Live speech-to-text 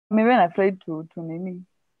Maybe I'm afraid to nini.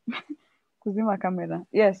 Kuzima camera.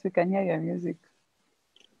 Yes, we can hear your music.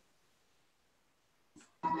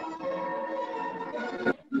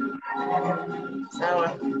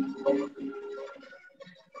 Sawa.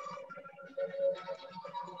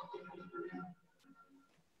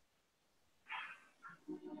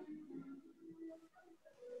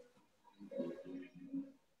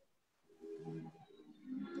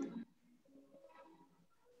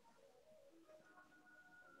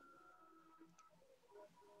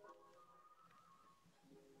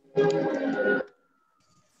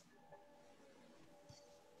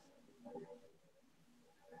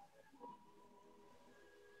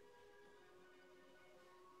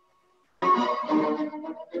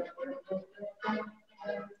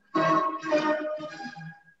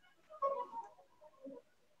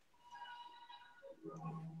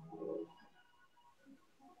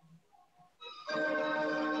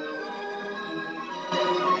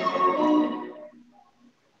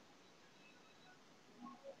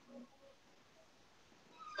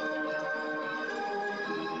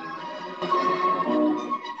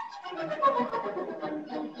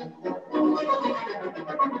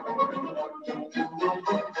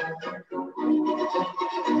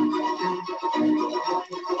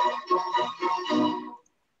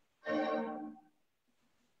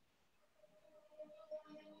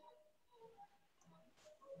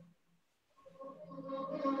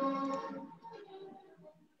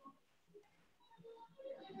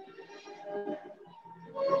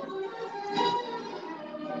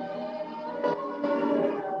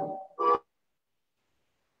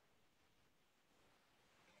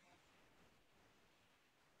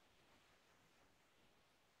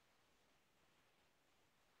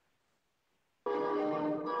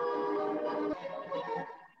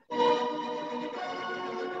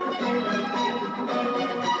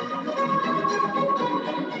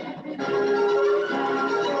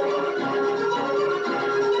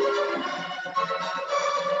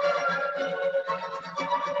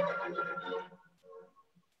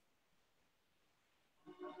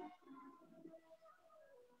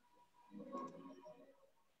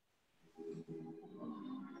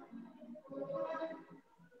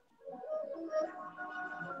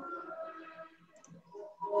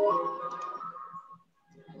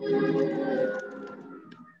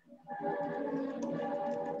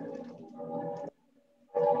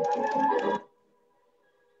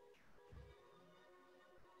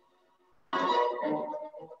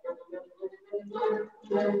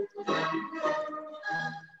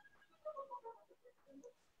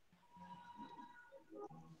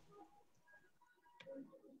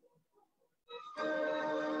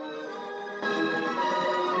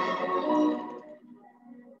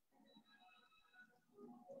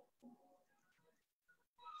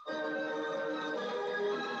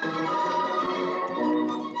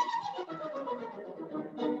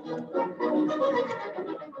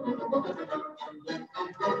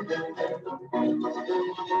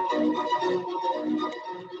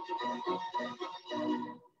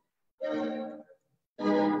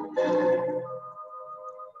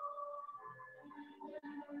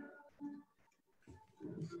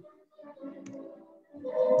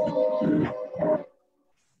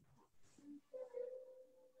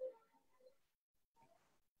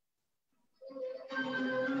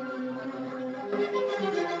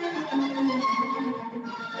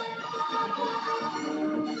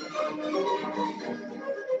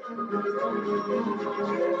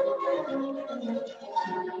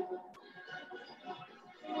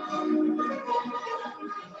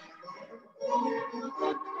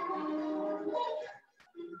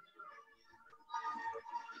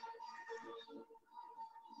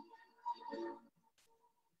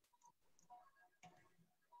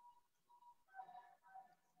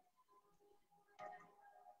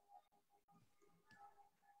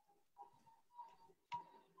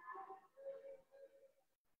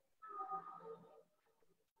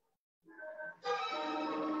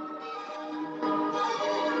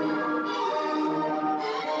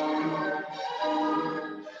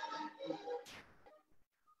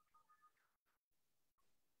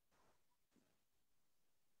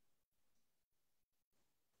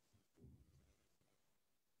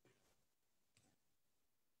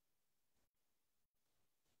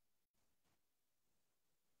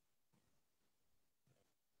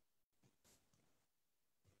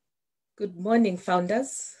 Good morning,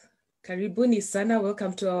 founders. Karibuni sana.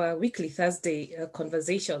 Welcome to our weekly Thursday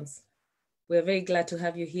conversations. We're very glad to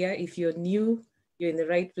have you here. If you're new, you're in the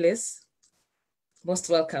right place. Most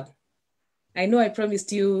welcome. I know I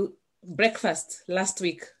promised you breakfast last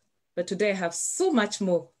week, but today I have so much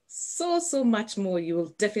more. so much more. You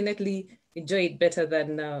will definitely enjoy it better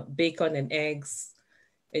than bacon and eggs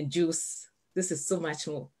and juice. This is so much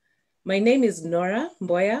more. My name is Nora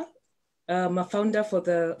Mboya. I'm a founder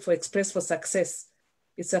for Express for Success.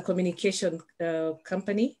 It's a communication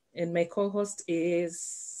company, and my co-host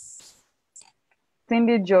is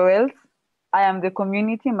Cindy Joels. I am the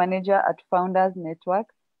community manager at Founders Network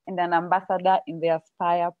and an ambassador in the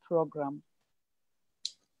Aspire program.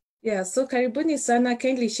 Yeah, so karibuni sana.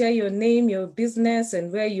 Kindly share your name, your business,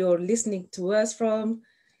 and where you're listening to us from.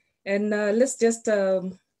 And let's just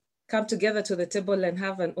come together to the table and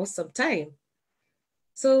have an awesome time.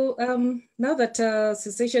 So now that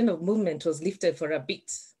cessation of movement was lifted for a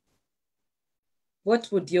bit, what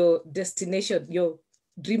would your destination, your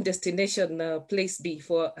dream destination place be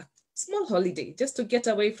for a small holiday, just to get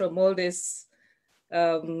away from all this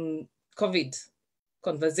COVID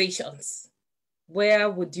conversations? Where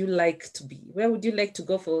would you like to be? Where would you like to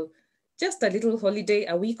go for just a little holiday,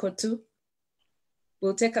 a week or two?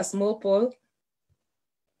 We'll take a small poll,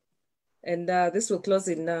 and this will close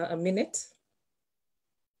in a minute.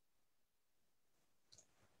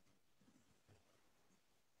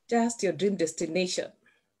 Just your dream destination.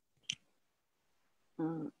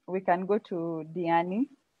 We can go to Diani.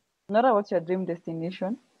 Nora, what's your dream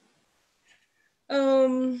destination?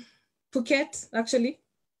 Phuket, actually.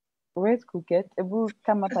 Where's Phuket? Ebu,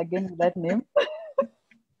 come up again with that name.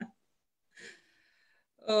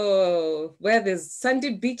 Oh, where there's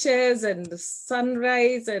sandy beaches and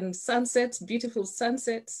sunrise and sunsets, beautiful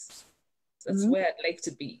sunsets. That's where I'd like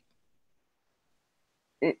to be.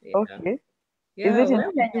 Okay. Yeah, Is it in where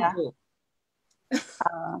would you Kenya?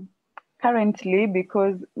 go? Currently,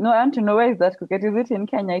 because no, I want to know where is that Phuket. Is it in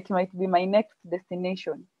Kenya? It might be my next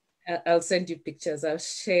destination. I'll send you pictures. I'll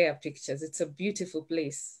share pictures. It's a beautiful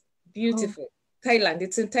place. Beautiful. Oh. Thailand.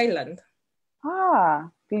 It's in Thailand.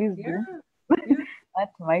 Please yeah. do. Yeah.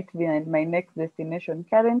 That might be my next destination.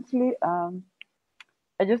 Currently,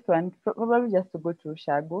 I just want probably just to go to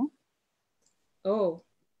Shago. Oh,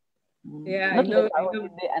 yeah. Not like a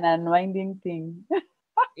holiday, an unwinding thing.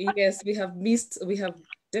 Yes, we have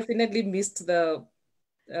definitely missed the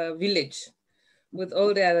village with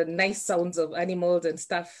all the nice sounds of animals and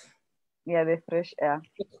stuff. Yeah, the fresh air.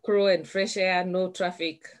 Crow and fresh air, no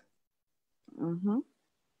traffic.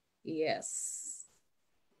 Yes.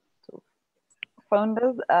 So,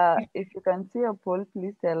 founders, if you can see a poll,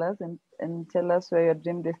 please tell us and tell us where your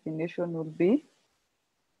dream destination will be.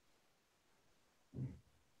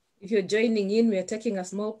 If you're joining in, we're taking a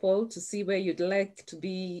small poll to see where you'd like to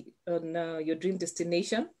be on your dream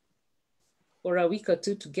destination for a week or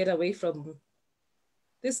two to get away from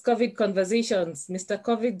these COVID conversations, Mr.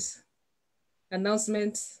 COVID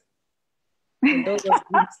announcements, and all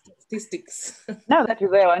those statistics. Now that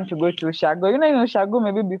is where I want to go to Shago. You know, Shago,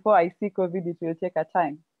 maybe before I see COVID, it will take a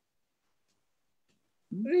time.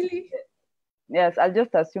 Really? Yes, I'll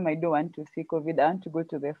just assume I don't want to see COVID. I want to go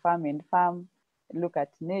to the farm, look at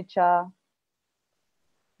nature.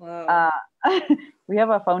 Wow. We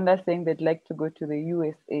have a founder saying they'd like to go to the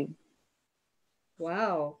USA.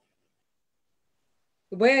 Wow.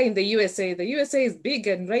 Where in the USA? The USA is big,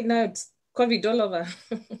 and right now it's COVID all over.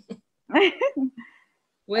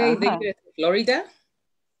 Where in the USA? Florida?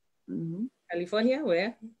 California?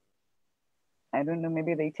 Where? I don't know.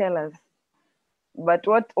 Maybe they tell us. But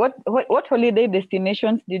what holiday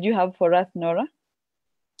destinations did you have for us, Nora?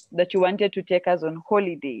 That you wanted to take us on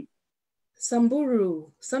holiday?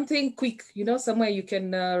 Samburu, something quick, you know, somewhere you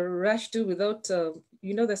can rush to without,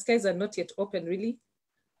 you know, the skies are not yet open, really.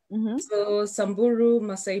 So Samburu,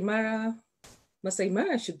 Masai Mara. Masai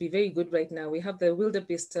Mara should be very good right now. We have the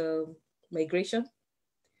wildebeest migration.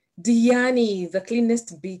 Diani, the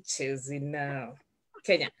cleanest beaches in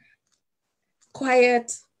Kenya.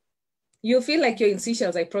 Quiet. You'll feel like you're in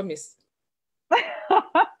Seychelles, I promise.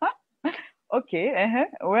 Okay.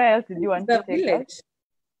 Where else did you want to take us?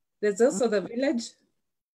 There's also the village.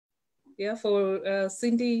 Yeah, for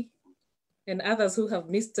Cindy and others who have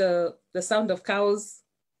missed the sound of cows.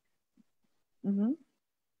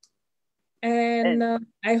 And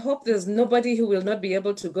I hope there's nobody who will not be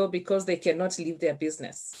able to go because they cannot leave their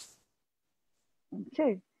business.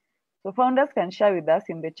 Okay. So founders can share with us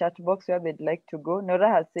in the chat box where they'd like to go. Nora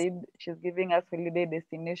has said she's giving us holiday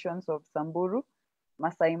destinations of Samburu,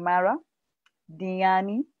 Masai Mara,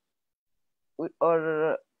 Diani,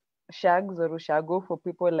 or Shags or Ushago for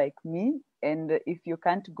people like me. And if you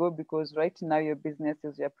can't go because right now your business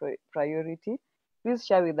is your priority, please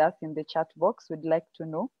share with us in the chat box. We'd like to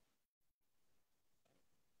know.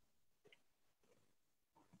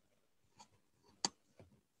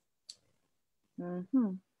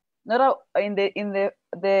 Not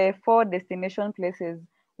the 4 destination places.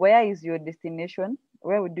 Where is your destination?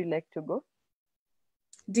 Where would you like to go?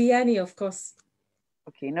 Diani, of course.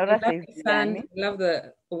 Okay, I Nora love says the sand, Diani. I love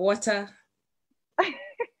the water.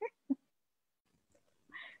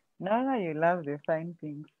 Nora, you love the fine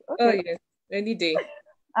things. Oh Okay. yes, any day,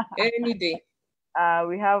 any day.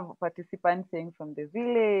 We have participants saying from the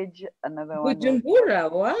village. Another one was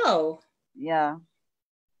Bujumbura, wow. yeah.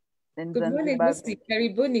 Then Good morning, Zanzibar Lucy.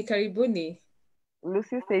 village. Karibuni, karibuni.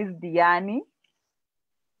 Lucy says Diani.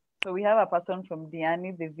 So we have a person from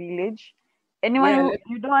Diani, the village. Anyone Yeah, who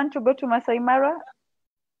you don't want to go to Masai Mara?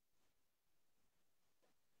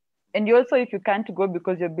 And you also, if you can't go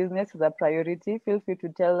because your business is a priority, feel free to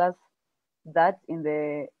tell us that in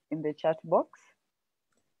the chat box.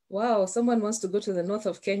 wow, someone wants to go to the north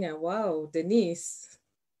of Kenya. Wow, Denise.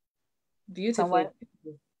 Beautiful.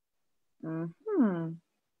 Mm-hmm.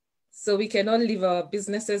 So we can all leave our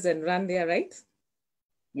businesses and run there, right?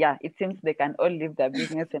 Yeah, it seems they can all leave their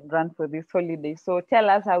business and run for this holiday. So tell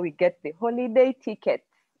us how we get the holiday ticket.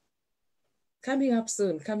 Coming up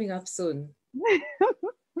soon, coming up soon.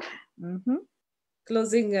 Mm-hmm.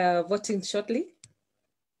 Closing voting shortly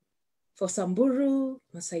for Samburu,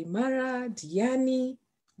 Masai Mara, Diani,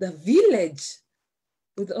 the village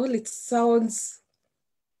with all its sounds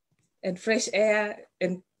and fresh air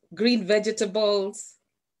and green vegetables.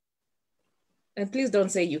 And please don't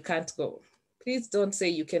say you can't go. Please don't say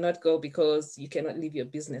you cannot go because you cannot leave your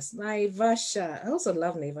business. Naivasha, I also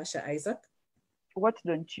love Naivasha, Isaac. What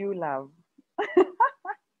don't you love?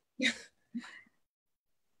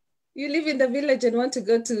 You live in the village and want to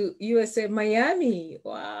go to USA, Miami.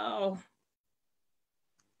 Wow.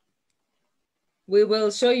 We will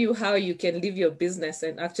show you how you can leave your business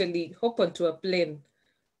and actually hop onto a plane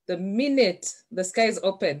the minute the skies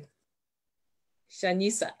open.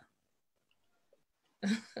 Shanisa.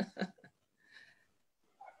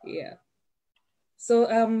 Yeah. So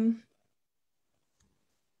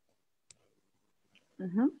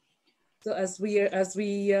Mm-hmm. so as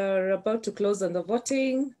we are about to close on the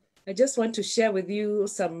voting, I just want to share with you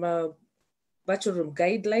some virtual room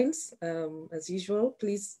guidelines. As usual,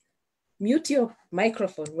 please mute your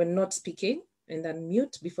microphone when not speaking and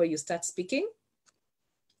unmute before you start speaking.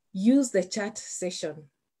 Use the chat session.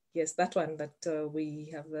 Yes, that one that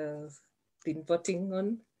we have been voting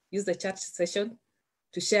on. Use the chat session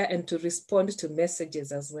to share and to respond to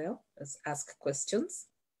messages as well as ask questions.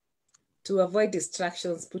 To avoid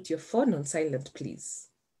distractions, put your phone on silent, please.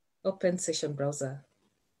 Open session browser,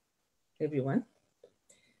 everyone.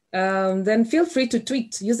 Then feel free to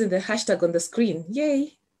tweet using the hashtag on the screen.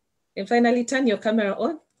 Yay. And finally, turn your camera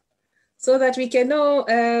on so that we can know,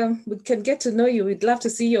 we can get to know you. We'd love to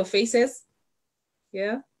see your faces.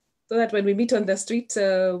 Yeah. So that when we meet on the street,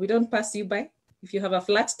 we don't pass you by. If you have a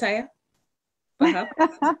flat tire, perhaps.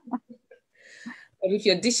 Or if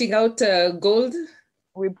you're dishing out gold.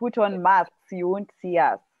 We put on masks, you won't see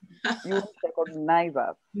us. You won't recognize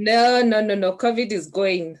us. No. COVID is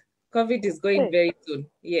going. COVID is going very soon.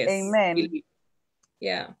 Yes. Amen.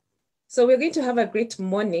 Yeah. So we're going to have a great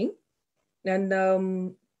morning. And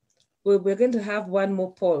we're going to have one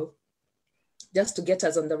more poll just to get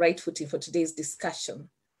us on the right footing for today's discussion.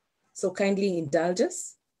 So kindly indulge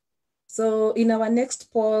us. So in our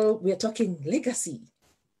next poll, we're talking legacy.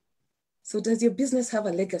 So does your business have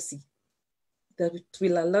a legacy that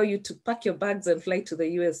will allow you to pack your bags and fly to the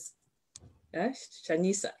US? Yeah,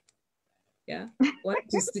 Shanisa. Yeah, want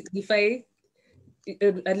to signify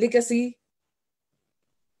a legacy?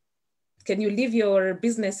 Can you leave your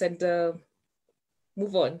business and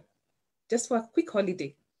move on just for a quick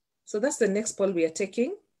holiday? So that's the next poll we are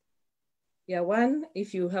taking. Yeah, 1,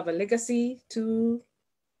 if you have a legacy. 2,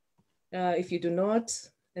 if you do not.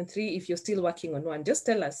 And 3, if you're still working on one. Just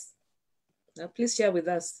tell us. Please share with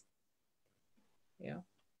us. Yeah.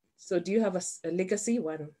 So do you have a legacy?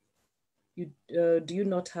 1. Do you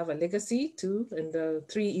not have a legacy? 2, and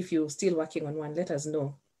 3, if you're still working on one, let us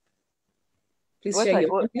know. Please share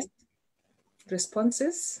your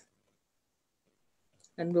responses.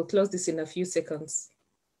 And we'll close this in a few seconds.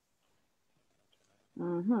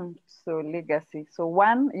 Mm-hmm. So legacy. So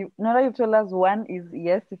 1, Nora, you told us 1 is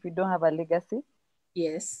yes if we don't have a legacy.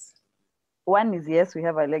 Yes. 1 is yes, we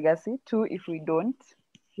have a legacy. 2, if we don't.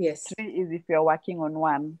 Yes. 3 is if you're working on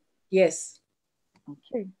one. Yes.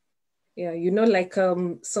 Okay. Yeah, like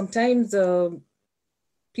sometimes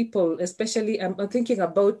people, especially I'm thinking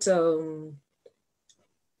about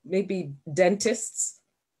maybe dentists.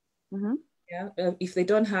 Mm-hmm. Yeah, if they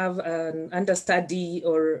don't have an understudy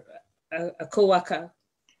or a co-worker,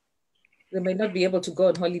 they might not be able to go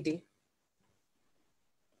on holiday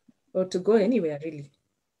or to go anywhere really.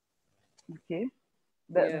 Okay.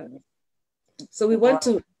 Yeah. So we Wow. want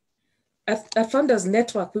to, at Founders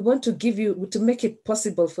Network, we want to give you, to make it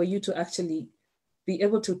possible for you to actually be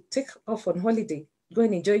able to take off on holiday, go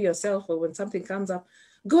and enjoy yourself, or when something comes up,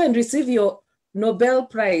 go and receive your Nobel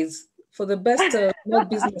Prize for the best small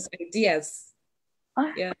business ideas.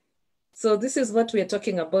 Yeah. So this is what we are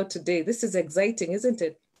talking about today. This is exciting, isn't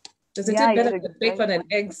it? Isn't Yeah, it it's better than bacon and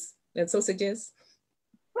exciting. eggs and sausages?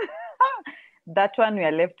 That one we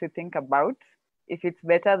are left to think about. If it's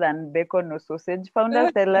better than bacon or sausage.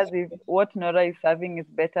 Founders tell us if what Nora is serving is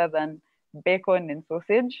better than bacon and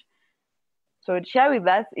sausage. So share with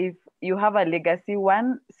us if you have a legacy.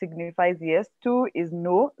 1 signifies yes, 2 is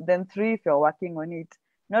no, then 3 if you're working on it.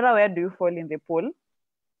 Nora, where do you fall in the poll?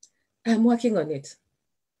 I'm working on it.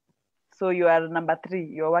 So you are number 3.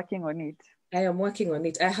 You're working on it. I am working on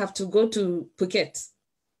it. I have to go to Phuket.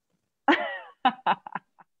 I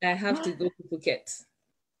have to go to Phuket.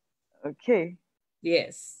 Okay.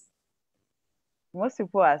 Yes. Most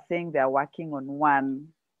people are saying they are working on 1.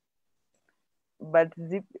 But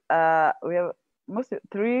we have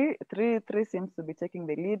three seems to be taking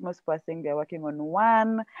the lead. Most people are saying they're working on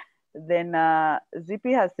 1. Then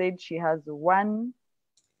Zippy has said she has 1.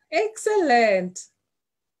 Excellent.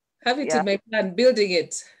 Have it in my plan, building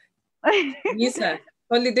it. Nisa,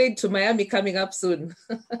 holiday to Miami coming up soon.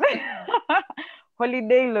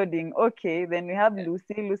 Holiday loading. Okay, then we have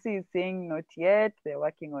Lucy. Lucy is saying not yet. They're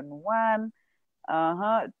working on 1.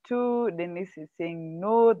 2. Denise is saying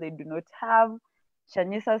no, they do not have.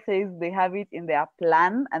 Shanisa says they have it in their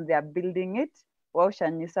plan and they are building it. Well,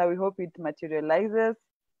 Shanisa, we hope it materializes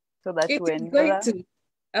so that It when is going to.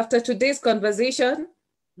 After today's conversation,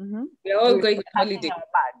 we're all going on holiday.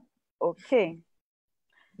 Okay.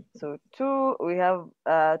 So 2, we have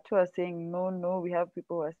 2 are saying no, no. We have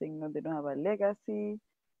people who are saying no, they don't have a legacy.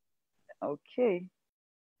 Okay.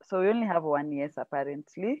 So we only have 1 yes,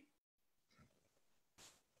 apparently.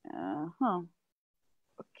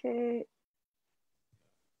 Okay.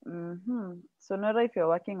 So Nora, if you're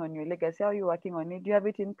working on your legacy, how are you working on it? Do you have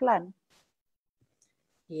it in plan?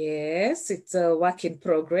 Yes, it's a work in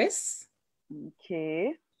progress.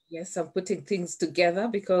 Okay. Yes, I'm putting things together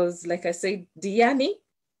because, like I said, Diani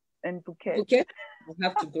And Phuket. I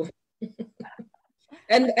have to go.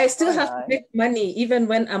 And I still have to make money even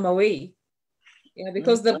when I'm away. Yeah,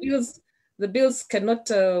 because the bills cannot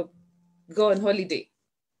go on holiday.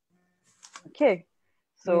 Okay.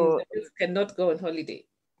 So the bills cannot go on holiday.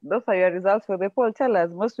 Those are your results for the poll. Tell us,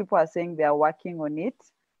 most people are saying they are working on it.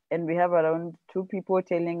 And we have around 2 people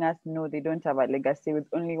telling us no, they don't have a legacy with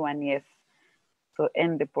only 1 yes. So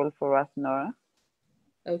end the poll for us, Nora.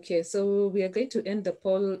 Okay, so we are going to end the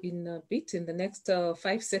poll in a bit, in the next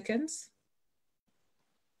 5 seconds.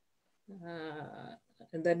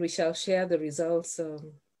 And then we shall share the results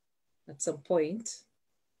at some point.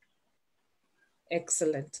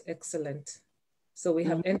 Excellent, excellent. So we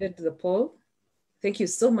have ended the poll. Thank you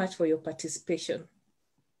so much for your participation.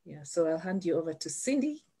 Yeah, so I'll hand you over to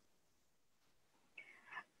Cindy.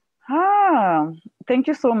 Thank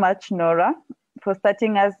you so much, Nora, for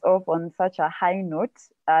starting us off on such a high note.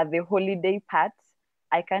 The holiday part,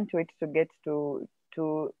 I can't wait to get to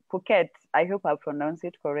Phuket. I hope I pronounced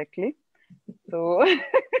it correctly. So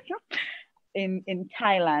in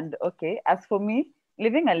Thailand, okay. As for me,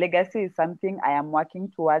 leaving a legacy is something I am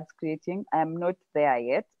working towards creating. I am not there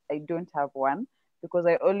yet. I don't have one because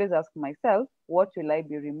I always ask myself, what will I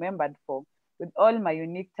be remembered for? With all my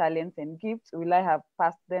unique talents and gifts, will I have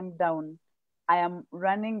passed them down? I am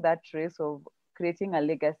running that race of creating a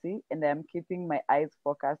legacy and I am keeping my eyes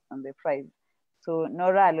focused on the prize. So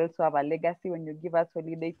Nora, I'll also have a legacy. When you give us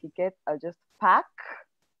holiday tickets, I'll just pack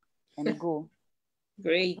and go.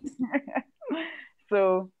 Great.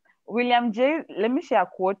 So William James, let me share a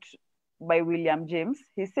quote by William James.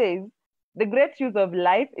 He says, "The great use of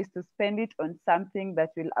life is to spend it on something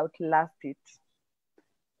that will outlast it."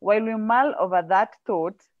 While we mull over that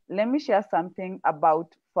thought, let me share something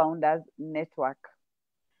about Founders Network.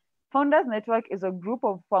 Founders Network is a group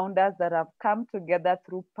of founders that have come together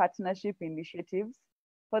through partnership initiatives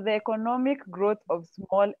for the economic growth of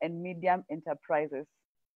small and medium enterprises.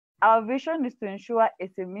 Our vision is to ensure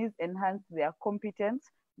SMEs enhance their competence,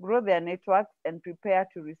 grow their networks, and prepare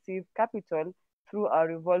to receive capital through our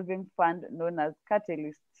revolving fund known as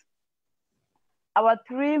Catalysts. Our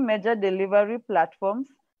 3 major delivery platforms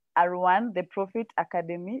are 1, the Profit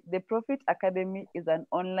Academy. The Profit Academy is an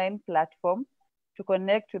online platform to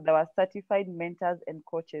connect with our certified mentors and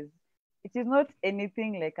coaches. It is not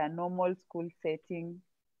anything like a normal school setting.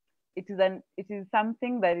 It is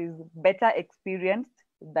something that is better experienced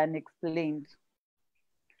than explained.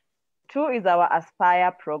 2 is our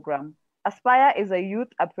Aspire program. Aspire is a youth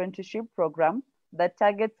apprenticeship program that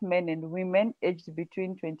targets men and women aged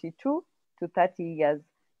between 22 to 30 years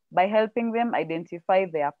by helping them identify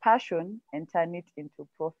their passion and turn it into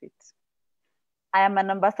profit. I am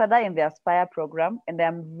an ambassador in the Aspire program, and I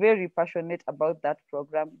am very passionate about that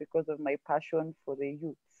program because of my passion for the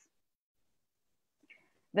youths.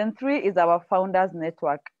 Then 3 is our Founders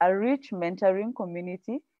Network, a rich mentoring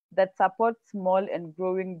community that supports small and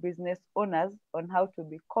growing business owners on how to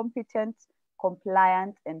be competent,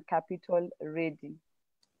 compliant, and capital ready.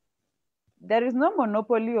 There is no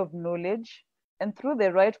monopoly of knowledge, and through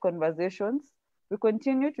the right conversations, we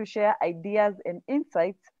continue to share ideas and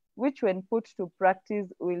insights which when put to practice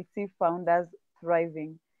will see founders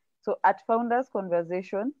thriving. So at Founders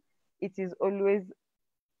Conversation, it is always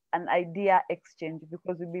an idea exchange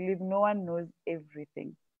because we believe no one knows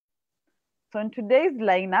everything. So in today's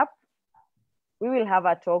lineup, we will have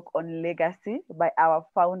a talk on legacy by our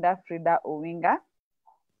founder, Frida Owinga.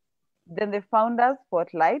 Then the Founders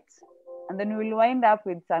Spotlight, and then we'll wind up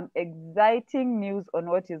with some exciting news on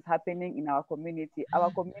what is happening in our community. Our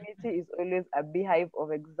community is always a beehive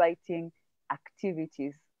of exciting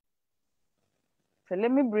activities. So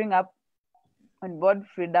let me bring up on board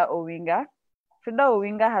Frida Owinga. Frida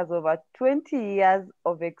Owinga has over 20 years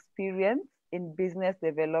of experience in business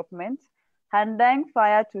development. Her undying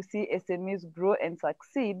fire to see SMEs grow and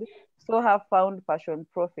succeed so have found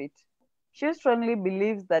PassionProfit. She strongly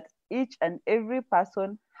believes that each and every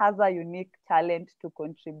person has a unique talent to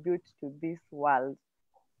contribute to this world,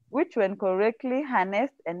 which when correctly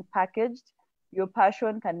harnessed and packaged, your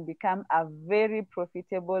passion can become a very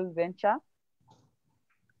profitable venture.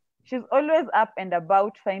 She's always up and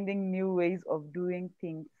about finding new ways of doing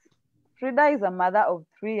things. Frida is a mother of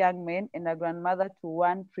 3 young men and a grandmother to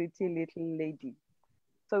 1 pretty little lady.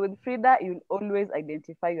 So with Frida, you'll always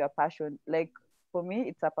identify your passion. Like for me,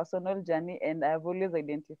 it's a personal journey, and I've always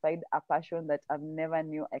identified a passion that I've never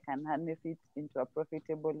knew I can harness it into a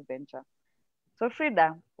profitable venture. So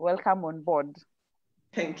Frida, welcome on board.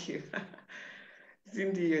 Thank you.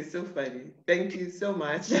 Cindy, you're so funny. Thank you so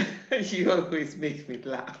much. You always make me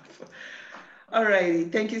laugh. All righty,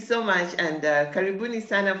 thank you so much. And Karibuni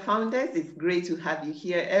Sana Founders, it's great to have you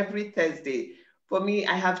here every Thursday. For me,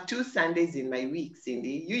 I have 2 Sundays in my week,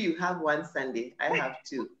 Cindy. You have 1 Sunday, I have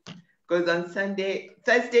 2. Because on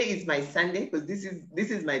Thursday is my Sunday, because this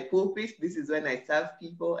is my pulpit. This is when I serve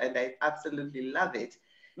people, and I absolutely love it.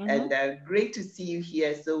 And great to see you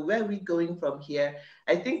here. So where are we going from here?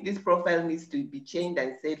 I think this profile needs to be changed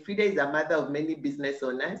and said, Frida is a mother of many business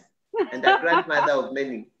owners and a grandmother of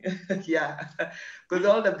many. Yeah, because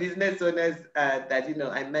all the business owners that,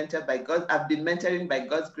 I mentor by God, I've been mentoring by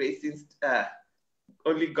God's grace since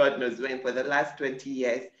only God knows when, for the last 20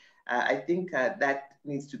 years. I think that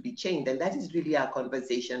needs to be changed. And that is really our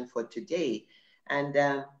conversation for today. And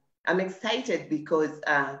I'm excited because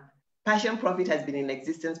PassionProfit has been in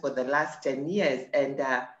existence for the last 10 years. And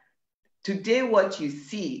today what you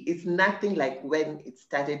see is nothing like when it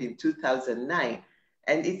started in 2009.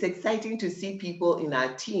 And it's exciting to see people in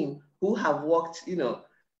our team who have worked,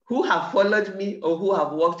 who have followed me or who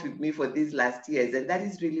have worked with me for these last years. And that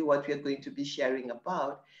is really what we're going to be sharing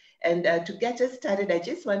about. And to get us started, I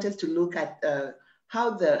just want us to look at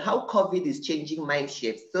how COVID is changing mind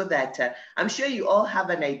shifts, so that I'm sure you all have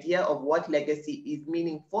an idea of what legacy is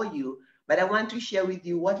meaning for you, but I want to share with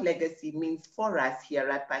you what legacy means for us here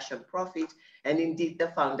at PassionProfit and indeed the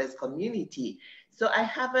founders community. So I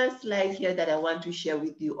have a slide here that I want to share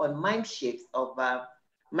with you on mind shifts of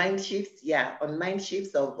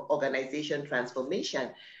organization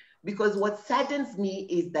transformation. Because what saddens me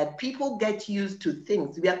is that people get used to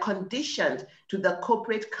things. We are conditioned to the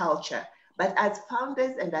corporate culture. But as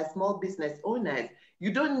founders and as small business owners,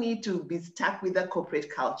 you don't need to be stuck with the corporate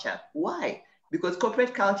culture. Why? Because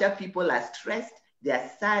corporate culture, people are stressed, they are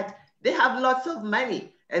sad, they have lots of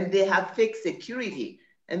money, and they have fake security.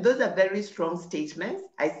 And those are very strong statements.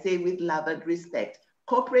 I say with love and respect.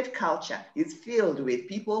 Corporate culture is filled with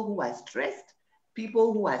people who are stressed,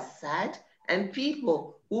 people who are sad, and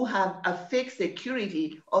people who have a fake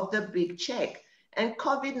security of the big check. And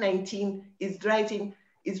COVID-19 is writing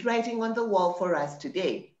on the wall for us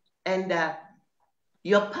today. And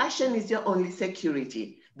your passion is your only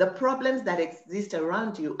security. The problems that exist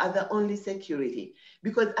around you are the only security.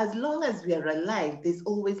 Because as long as we are alive, there's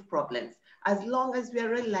always problems. As long as we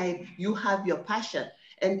are alive, you have your passion.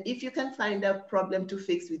 And if you can find a problem to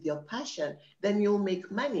fix with your passion, then you'll make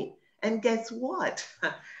money. And guess what?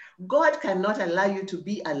 God cannot allow you to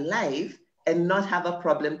be alive and not have a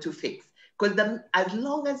problem to fix. Because as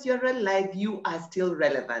long as you're alive, you are still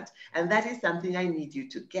relevant. And that is something I need you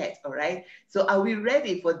to get, all right? So are we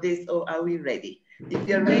ready for this, or are we ready? If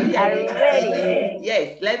you're ready, I need to see you.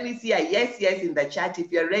 Yes, let me see a yes, yes in the chat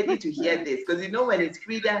if you're ready to hear this. Because you know when it's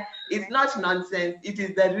Frida, it's not nonsense. It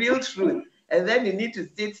is the real truth. And then you need to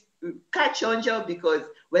catch on, Joe, because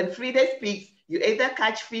when Frida speaks, you either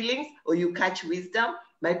catch feelings or you catch wisdom.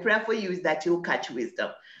 My prayer for you is that you'll catch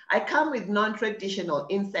wisdom. I come with non-traditional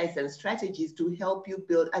insights and strategies to help you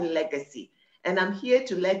build a legacy. And I'm here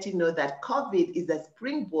to let you know that COVID is a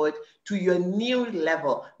springboard to your new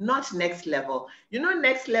level, not next level. You know,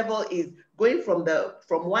 next level is going from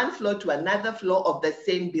one floor to another floor of the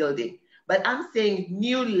same building. But I'm saying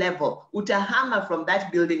new level, utahama from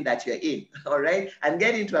that building that you're in, all right? And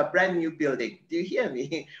get into a brand new building. Do you hear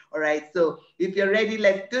me? All right, so if you're ready,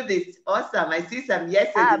 let's do this. Awesome, I see some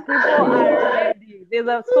yeses. People are ready.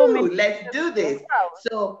 There's so many. Let's do this.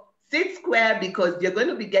 So sit square because you're going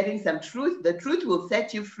to be getting some truth. The truth will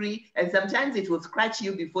set you free, and sometimes it will scratch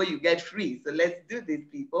you before you get free. So let's do this,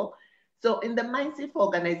 people. So in the mindset for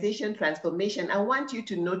organization transformation, I want you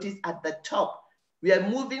to notice at the top, we are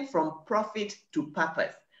moving from profit to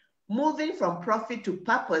purpose. Moving from profit to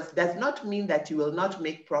purpose does not mean that you will not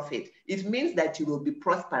make profit. It means that you will be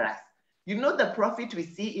prosperous. You know the profit we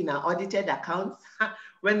see in our audited accounts?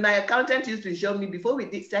 When my accountant used to show me, before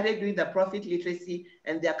we started doing the profit literacy,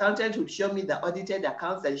 and the accountant would show me the audited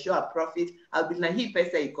accounts and show a profit, I'll be like, "Hii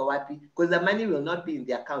pesa iko wapi?" Because the money will not be in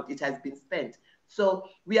the account. It has been spent. So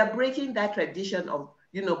we are breaking that tradition of,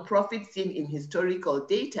 you know, profit seen in historical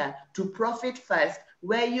data to profit first,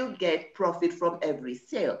 where you get profit from every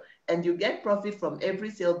sale. And you get profit from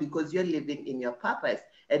every sale because you're living in your purpose.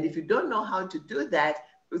 And if you don't know how to do that,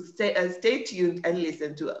 stay tuned and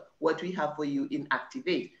listen to what we have for you in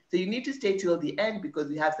Activate. So you need to stay till the end because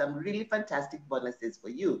we have some really fantastic bonuses for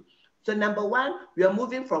you. So number one, we are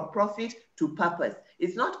moving from profit to purpose.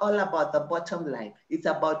 It's not all about the bottom line. It's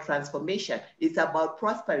about transformation. It's about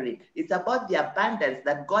prospering. It's about the abundance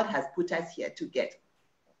that God has put us here to get.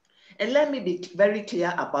 And let me be very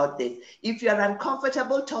clear about this. If you're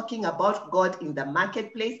uncomfortable talking about God in the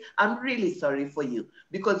marketplace, I'm really sorry for you,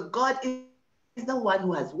 because God is the one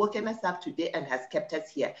who has woken us up today and has kept us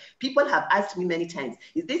here. People have asked me many times,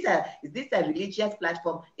 is this a religious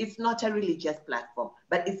platform? It's not a religious platform,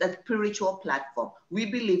 but it's a spiritual platform. We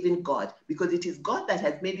believe in God because it is God that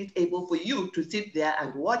has made it able for you to sit there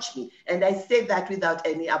and watch me. And I say that without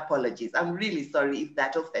any apologies. I'm really sorry if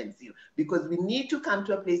that offends you, because we need to come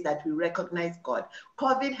to a place that we recognize God.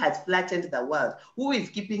 COVID has flattened the world. Who is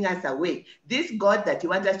keeping us awake? This God that you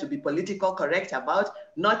want us to be political correct about,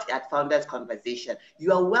 not at Founders Conversation.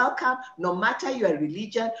 You are welcome, no matter your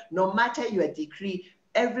religion, no matter your decree.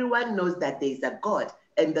 Everyone knows that there is a God,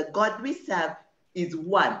 and the God we serve is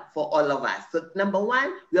one for all of us. So number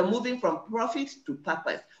one, we are moving from profit to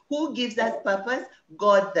purpose. Who gives us purpose?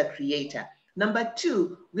 God, the creator. Number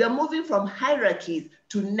two, we are moving from hierarchies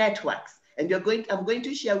to networks. And I'm going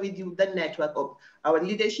to share with you the network of our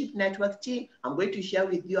leadership network team. I'm going to share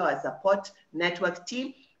with you our support network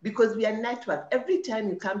team, because we are networked. Every time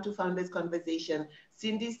you come to Founders Conversation,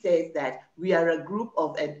 Cindy says that we are a group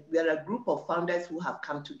of founders who have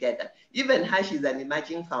come together. Even her, she's an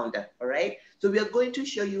emerging founder, all right? So we are going to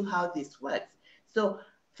show you how this works. So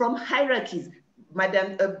from hierarchies,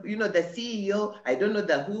 Madam, you know, the CEO, I don't know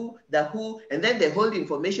the who, and then they hold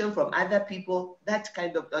information from other people. That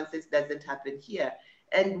kind of nonsense doesn't happen here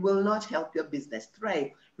and will not help your business thrive.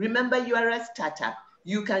 Remember, you are a startup.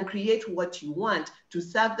 You can create what you want to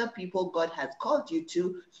serve the people God has called you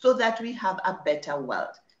to, so that we have a better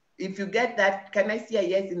world. If you get that, can I see a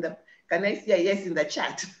yes in the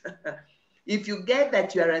chat? If you get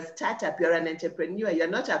that you are a startup, you're an entrepreneur, you're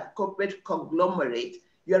not a corporate conglomerate,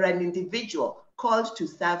 you're an individual called to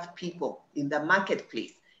serve people in the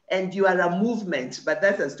marketplace, and you are a movement, but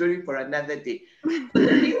that's a story for another day. So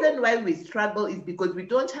the reason why we struggle is because we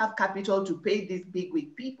don't have capital to pay these big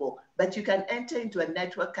wig people, but you can enter into a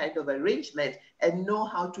network kind of arrangement and know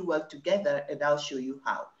how to work together, and I'll show you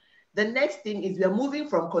how. The next thing is we are moving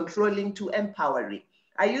from controlling to empowering.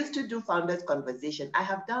 I used to do Founders Conversation. I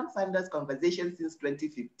have done Founders Conversation since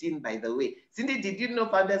 2015, by the way. Cindy, did you know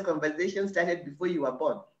Founders Conversation started before you were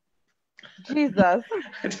born? Jesus.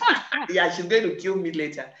 Yeah, she's going to kill me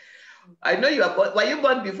later. I know you are born. Were you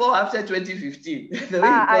born before or after 2015? The way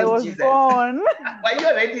I was Jesus. born. Were you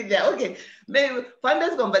already there? Okay. Maybe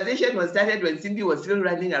Founders Conversation was started when Cindy was still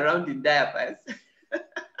running around in diapers.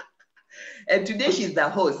 And today she's the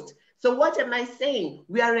host. So what am I saying?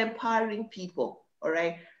 We are empowering people, all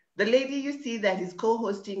right? The lady you see that is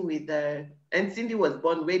co-hosting with, and Cindy was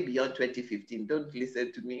born way beyond 2015. Don't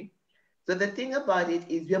listen to me. So the thing about it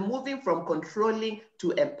is we're moving from controlling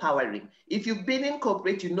to empowering. If you've been in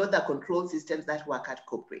corporate, you know the control systems that work at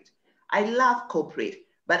corporate. I love corporate,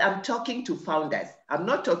 but I'm talking to founders. I'm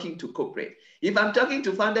not talking to corporate. If I'm talking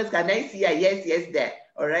to founders, can I see a yes, yes there?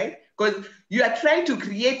 All right? Because you are trying to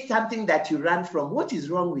create something that you run from. What is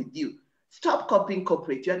wrong with you? Stop copying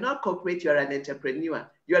corporate. You're not corporate, you're an entrepreneur.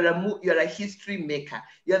 You're a history maker.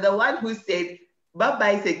 You're the one who said,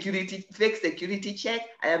 bye-bye security, fake security check.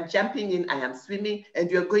 I am jumping in, I am swimming, and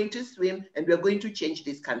you're going to swim, and we're going to change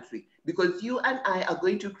this country. Because you and I are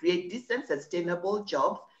going to create decent, sustainable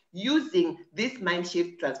jobs using this mind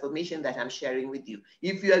shift transformation that I'm sharing with you.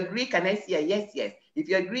 If you agree, can I see a yes, yes? If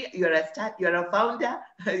you agree, you're a founder,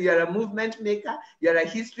 you're a movement maker, you're a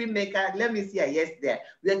history maker, let me see a yes there.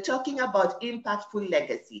 We're talking about impactful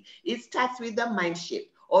legacy. It starts with the mind shift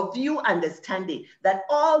of you understanding that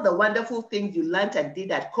all the wonderful things you learned and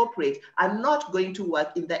did at corporate are not going to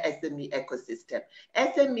work in the SME ecosystem.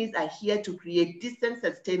 SMEs are here to create decent,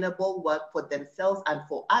 sustainable work for themselves and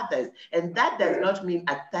for others. And that does not mean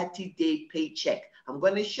a 30-day paycheck. I'm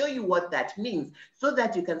going to show you what that means so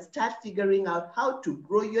that you can start figuring out how to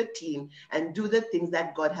grow your team and do the things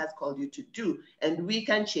that God has called you to do. And we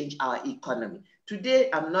can change our economy. Today,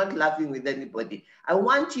 I'm not laughing with anybody. I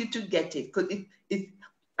want you to get it because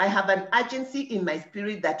I have an urgency in my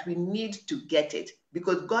spirit that we need to get it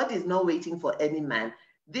because God is not waiting for any man.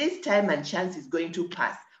 This time and chance is going to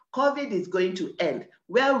pass. COVID is going to end.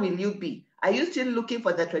 Where will you be? Are you still looking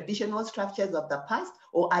for the traditional structures of the past,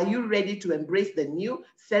 or are you ready to embrace the new,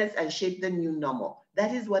 sense and shape the new normal?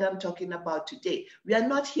 That is what I'm talking about today. We are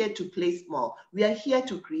not here to play small. We are here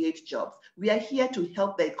to create jobs. We are here to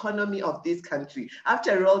help the economy of this country.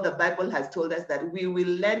 After all, the Bible has told us that we will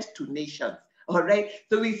lend to nations. All right,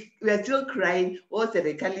 so we are still crying, oh,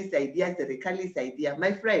 Serikali's idea.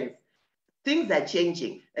 My friends, things are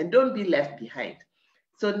changing and don't be left behind.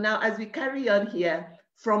 So now as we carry on here,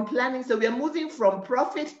 from planning, so we are moving from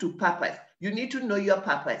profit to purpose. You need to know your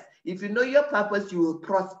purpose. If you know your purpose, you will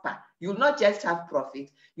prosper. You'll not just have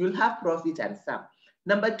profit, you'll have profit and some.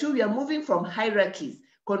 Number two, we are moving from hierarchies.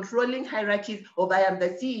 Controlling hierarchies of I am the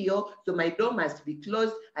CEO, so my door must be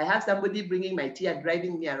closed. I have somebody bringing my tea and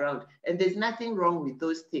driving me around. And there's nothing wrong with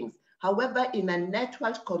those things. However, in a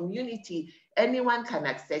networked community, anyone can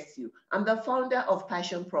access you. I'm the founder of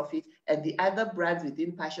PassionProfit and the other brands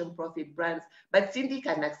within PassionProfit brands, but Cindy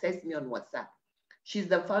can access me on WhatsApp. She's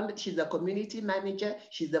the founder, she's a community manager,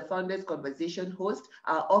 she's the founder's conversation host.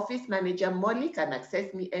 Our office manager, Molly, can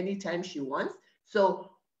access me anytime she wants.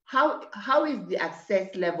 So how is the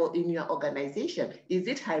access level in your organization? Is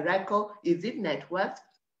it hierarchical? Is it networked?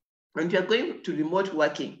 And you're going to remote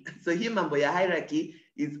working. So here, Mamboya hierarchy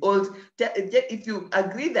is old. If you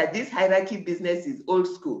agree that this hierarchy business is old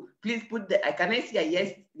school, please put can I see a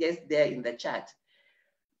yes, yes there in the chat?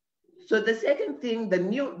 So the second thing,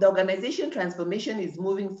 the organization transformation is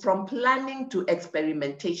moving from planning to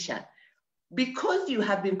experimentation. Because you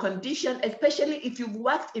have been conditioned, especially if you've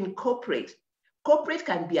worked in corporate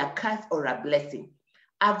can be a curse or a blessing.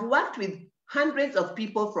 I've worked with hundreds of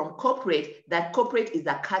people from corporate that corporate is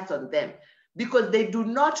a curse on them because they do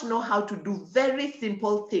not know how to do very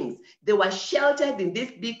simple things. They were sheltered in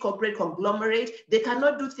this big corporate conglomerate. They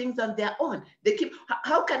cannot do things on their own. They keep,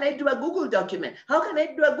 how can I do a Google document? How can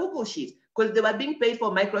I do a Google sheet? Because they were being paid for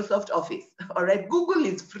Microsoft Office, all right? Google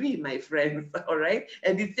is free, my friends, all right?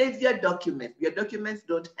 And it saves your documents. Your documents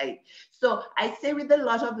don't hide. So I say with a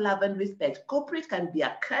lot of love and respect, corporate can be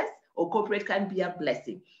a curse or corporate can be a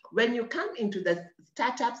blessing. When you come into the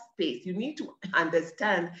startup space, you need to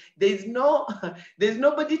understand there's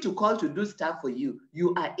nobody to call to do stuff for you.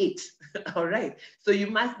 You are it, all right? So you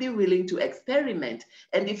must be willing to experiment.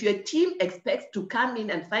 And if your team expects to come in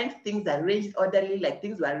and find things arranged orderly, like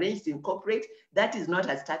things were arranged in corporate, that is not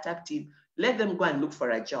a startup team. Let them go and look for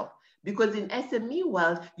a job. Because in SME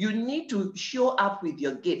world, you need to show up with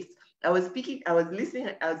your gifts. I was listening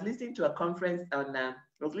to a conference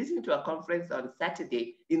on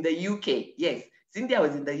Saturday in the UK. Yes, Cindy, I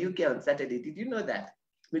was in the UK on Saturday. Did you know that?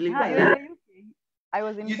 You're in the UK. I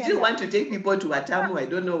was in You Kenya. still want to take people to Atamu? I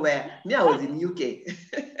don't know where. Me, I was in UK.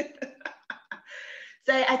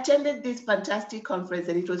 So I attended this fantastic conference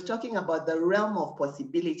and it was talking about the realm of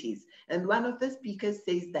possibilities. And one of the speakers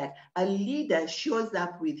says that a leader shows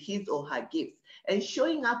up with his or her gifts. And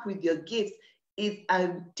showing up with your gifts is a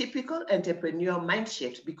typical entrepreneurial mind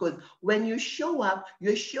shift, because when you show up,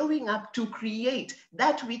 you're showing up to create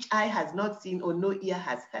that which eye has not seen or no ear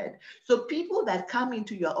has heard. So people that come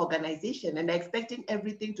into your organization and are expecting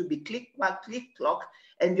everything to be click, clack, click, clock,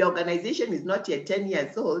 and the organization is not yet 10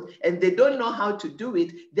 years old and they don't know how to do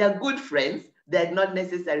it, they're good friends, they're not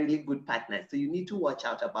necessarily good partners. So you need to watch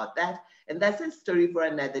out about that. And that's a story for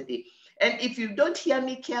another day. And if you don't hear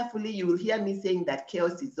me carefully, you will hear me saying that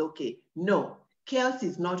chaos is okay. No, chaos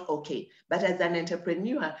is not okay. But as an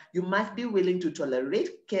entrepreneur, you must be willing to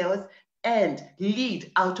tolerate chaos and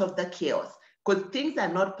lead out of the chaos, because things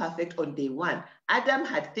are not perfect on day one. Adam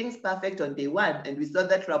had things perfect on day one, and we saw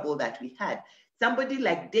the trouble that we had. Somebody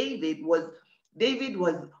like David was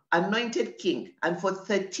anointed king, and for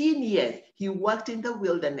 13 years he worked in the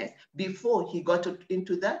wilderness before he got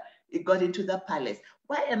into the palace.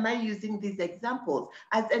 Why am I using these examples?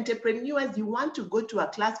 As entrepreneurs, you want to go to a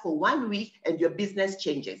class for 1 week and your business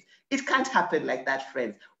changes. It can't happen like that,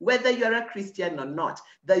 friends. Whether you're a Christian or not,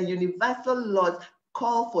 the universal laws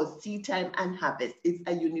call for seed time and harvest. It's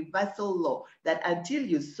a universal law that until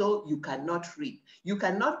you sow, you cannot reap. You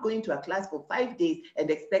cannot go into a class for 5 days and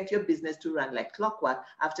expect your business to run like clockwork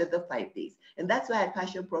after the 5 days. And that's why at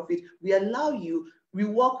Passion Profit, we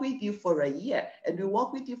work with you for a year, and we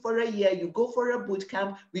work with you for a year. You go for a boot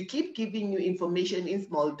camp. We keep giving you information in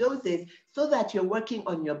small doses so that you're working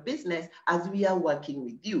on your business as we are working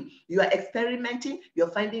with you. You are experimenting. You're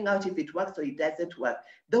finding out if it works or it doesn't work.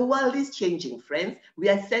 The world is changing, friends. We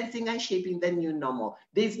are sensing and shaping the new normal.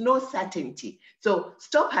 There's no certainty. So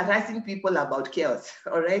stop harassing people about chaos,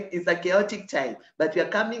 all right? It's a chaotic time, but we are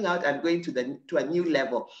coming out and going to a new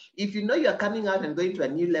level. If you know you're coming out and going to a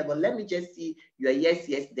new level, let me just see your yes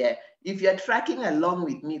there. If you're tracking along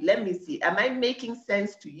with me, let me see. Am I making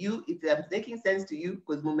sense to you? If I'm making sense to you,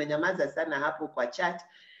 because mumenyamaza sana hapo kwa chat.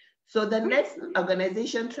 So the next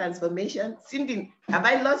organization transformation, Cindy, have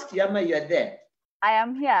I lost you? Ama you're there? I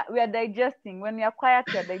am here. We are digesting. When we are quiet,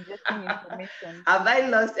 we are digesting information. Have I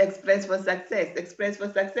lost Express for Success? Express for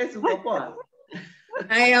Success, Ukopoa?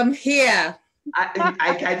 I am here.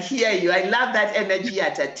 I can hear you. I love that energy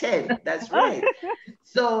at a 10. That's right.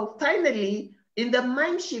 So finally, in the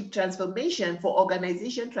mind shift transformation for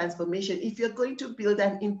organization transformation, if you're going to build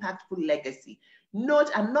an impactful legacy,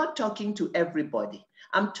 I'm not talking to everybody.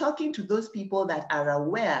 I'm talking to those people that are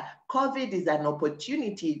aware COVID is an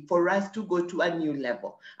opportunity for us to go to a new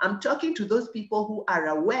level. I'm talking to those people who are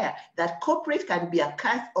aware that corporate can be a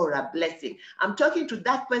curse or a blessing. I'm talking to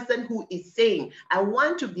that person who is saying, I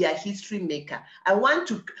want to be a history maker. A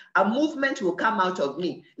movement will come out of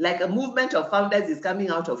me, like a movement of founders is coming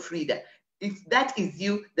out of Frida. If that is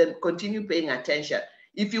you, then continue paying attention.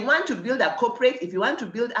 If you want to build a corporate, if you want to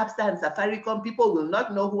build Absa and Safaricom, people will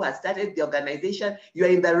not know who has started the organization. You are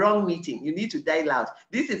in the wrong meeting. You need to dial out.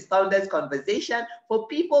 This is Founders Conversation for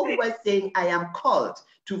people who are saying, I am called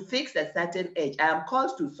to fix a certain edge. I am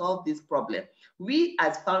called to solve this problem. We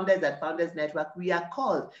as founders at Founders Network, we are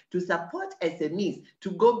called to support SMEs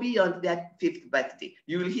to go beyond their 5th birthday.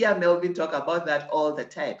 You will hear Melvin talk about that all the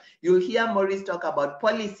time. You'll hear Maurice talk about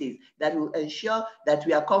policies that will ensure that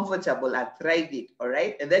we are comfortable and thriving, all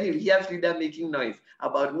right? And then you'll hear Frida making noise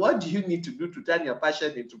about what do you need to do to turn your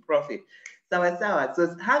passion into profit. Sawa.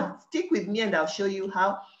 So stick with me and I'll show you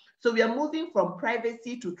how. So we are moving from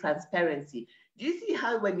privacy to transparency. Do you see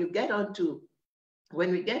how when we get onto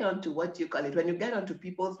what you call it, when you get onto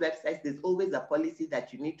people's websites, there's always a policy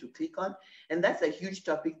that you need to click on. And that's a huge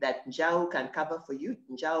topic that Njao can cover for you.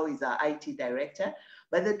 Njao is our IT director.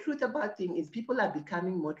 But the truth about things is people are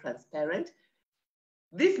becoming more transparent.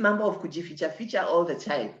 This number of feature all the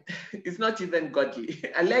time, it's not even godly.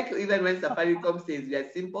 I like even when Safaricom says we are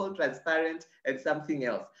simple, transparent, and something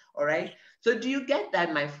else, all right? So do you get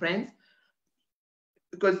that, my friends?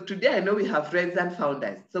 Because today I know we have friends and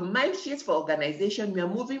founders. So mind shifts for organization, we are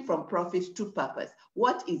moving from profit to purpose.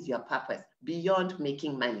 What is your purpose beyond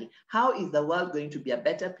making money? How is the world going to be a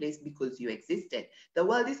better place because you existed? The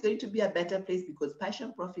world is going to be a better place because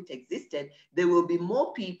Passion Profit existed. There will be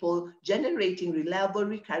more people generating reliable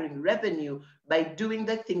recurring revenue by doing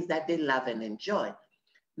the things that they love and enjoy.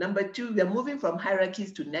 Number 2, we are moving from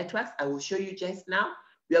hierarchies to networks. I will show you just now.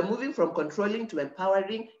 We are moving from controlling to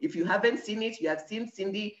empowering. If you haven't seen it, you have seen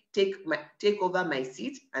Cindy take over my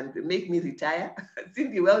seat and make me retire.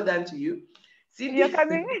 Cindy, well done to you. Cindy, You're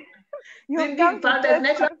coming. Cindy, Founders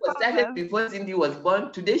Network was started before Cindy was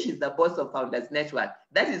born. Today, she's the boss of Founders Network.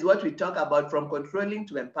 That is what we talk about, from controlling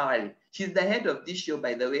to empowering. She's the head of this show,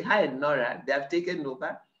 by the way. Hi, and Nora. They have taken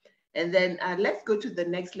over. And then let's go to the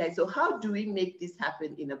next slide. So how do we make this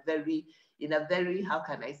happen in a very, how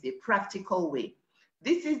can I say, practical way?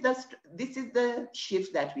 this is the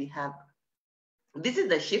shift that we have. This is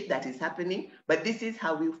the shift that is happening, but this is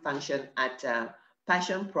how we function at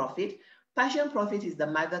PassionProfit. PassionProfit is the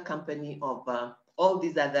mother company of all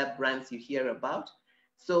these other brands you hear about.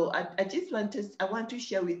 So I just want to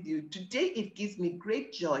share with you today. It gives me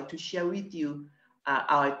great joy to share with you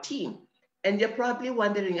our team. And you're probably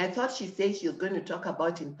wondering, I thought she said she was going to talk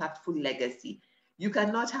about impactful legacy. You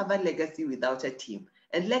cannot have a legacy without a team.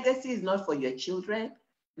 And legacy is not for your children.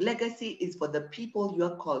 Legacy is for the people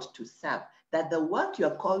you're called to serve, that the work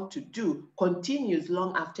you're called to do continues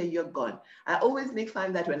long after you're gone. I always make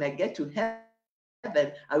fun that when I get to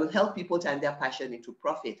heaven, I will help people turn their passion into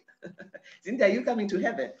profit. Cynthia, are you coming to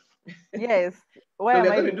heaven? Yes. Where so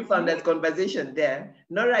we're going to do founders conversation there.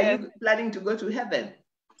 Nora, yes. Are you planning to go to heaven?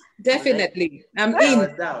 Definitely. Right. I'm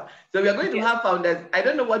in. So we're going to have founders. I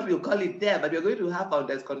don't know what we'll call it there, but we're going to have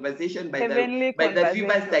founders conversation by the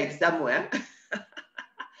riverside somewhere.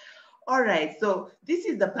 All right, so this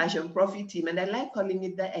is the PassionProfit team, and I like calling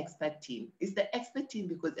it the expert team. It's the expert team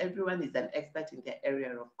because everyone is an expert in their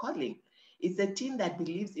area of calling. It's a team that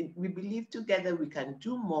we believe together we can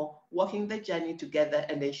do more, walking the journey together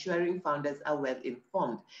and ensuring founders are well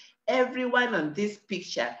informed. Everyone on this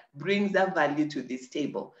picture brings a value to this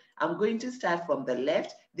table. I'm going to start from the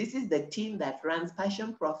left. This is the team that runs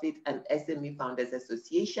PassionProfit and SME Founders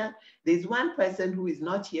Association. There's one person who is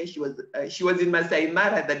not here. She was in Masai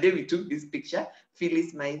Mara the day we took this picture,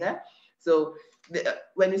 Phyllis Maitha. So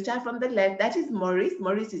when you start from the left, that is Maurice.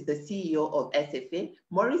 Maurice is the CEO of SFA.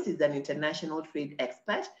 Maurice is an international trade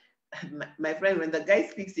expert. My friend, when the guy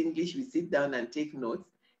speaks English, we sit down and take notes.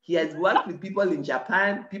 He has worked with people in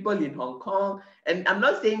Japan, people in Hong Kong, and I'm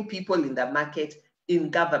not saying people in the market, in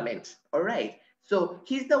government, all right? So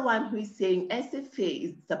he's the one who is saying SFA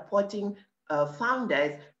is supporting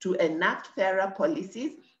founders to enact fairer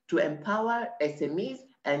policies, to empower SMEs,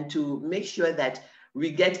 and to make sure that we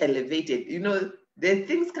get elevated. You know, there are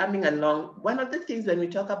things coming along. One of the things when we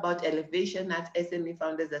talk about elevation at SME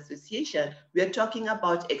Founders Association, we are talking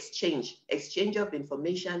about exchange of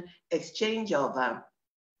information, exchange of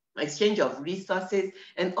resources,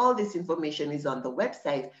 and all this information is on the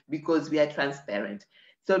website because we are transparent.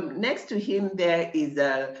 So next to him there is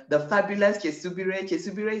the fabulous Chesubire.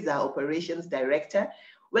 Chesubire is our operations director.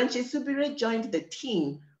 When Chesubire joined the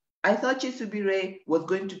team, I thought Chesubire was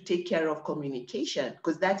going to take care of communication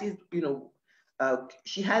because that is, you know,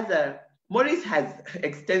 Maurice has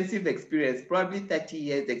extensive experience, probably 30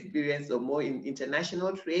 years experience or more in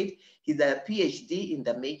international trade. He's a PhD in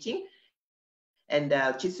the making. And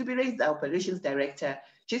Chesubire is the operations director.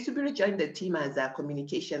 Chesubire joined the team as a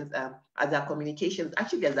communications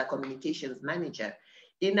manager.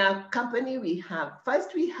 In our company, we have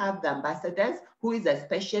the ambassadors, who is a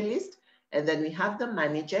specialist, and then we have the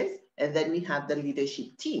managers, and then we have the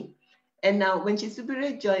leadership team. And now when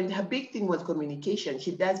Chesubire joined, her big thing was communication.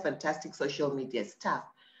 She does fantastic social media stuff.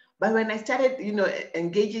 But when I started, you know,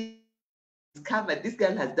 engaging, discovered this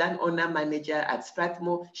girl has done owner manager at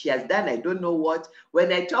Strathmore. She has done I don't know what.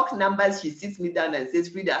 When I talk numbers, she sits me down and says,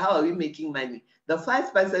 Frida, how are we making money? The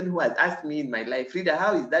first person who has asked me in my life, Frida,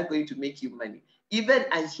 how is that going to make you money? Even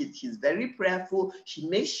as she's very prayerful, she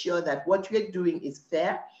makes sure that what we're doing is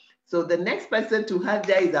fair. So the next person to have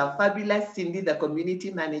there is our fabulous Cindy, the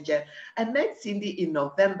community manager. I met Cindy in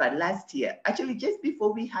November last year. Actually, just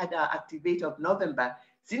before we had our Activate of November,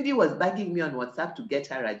 Cindy was bugging me on WhatsApp to get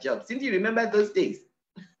her a job. Cindy, remember those days?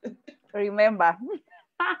 Remember.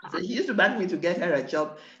 So she used to bug me to get her a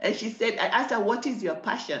job. And she said, I asked her, what is your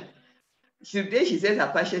passion? Today she says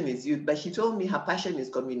her passion is youth, but she told me her passion is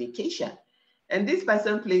communication. And this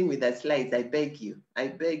person playing with the slides, I beg you,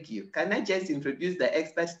 can I just introduce the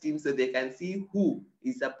expert team so they can see who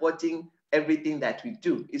is supporting everything that we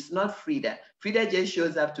do? It's not Frida. Frida just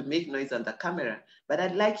shows up to make noise on the camera. But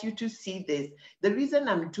I'd like you to see this. The reason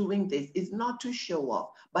I'm doing this is not to show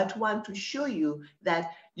off, but one, to show you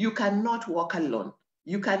that you cannot walk alone.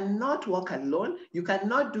 You cannot walk alone. You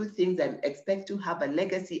cannot do things and expect to have a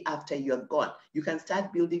legacy after you're gone. You can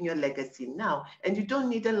start building your legacy now, and you don't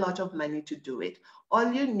need a lot of money to do it.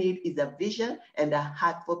 All you need is a vision and a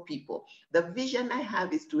heart for people. The vision I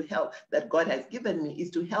have is to help, that God has given me, is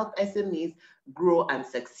to help SMEs grow and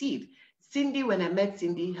succeed. Cindy, when I met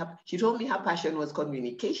Cindy, she told me her passion was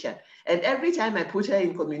communication. And every time I put her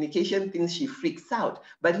in communication things, she freaks out.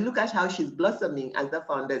 But look at how she's blossoming as the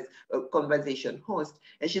Founders Conversation host.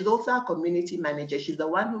 And she's also a community manager. She's the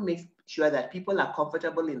one who makes sure that people are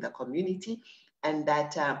comfortable in the community and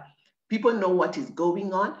that People know what is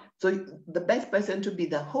going on. So the best person to be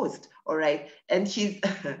the host, all right? And she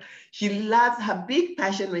loves, her big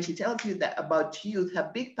passion when she tells you that about youth,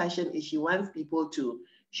 her big passion is she wants people to,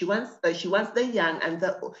 she wants the young and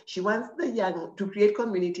to create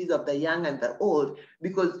communities of the young and the old,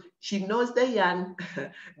 because she knows the young,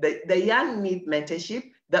 the young need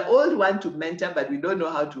mentorship, the old want to mentor, but we don't know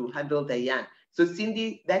how to handle the young. So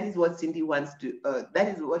Cindy, that is what Cindy wants to, that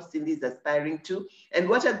is what Cindy is aspiring to. And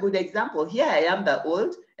what a good example. Here I am, the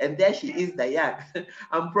old, and there she is, the young.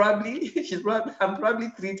 I'm probably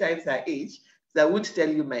 3 times her age. So I won't tell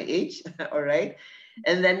you my age, all right?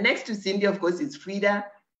 And then next to Cindy, of course, is Frida,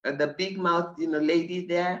 the big mouth, lady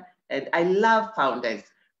there. And I love founders.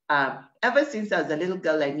 Ever since I was a little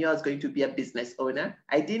girl, I knew I was going to be a business owner.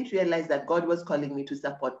 I didn't realize that God was calling me to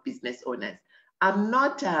support business owners. I'm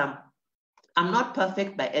not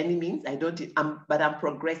perfect by any means. But I'm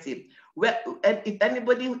progressive. Well, if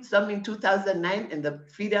anybody saw me in 2009 and the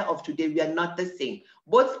Frida of today, we are not the same,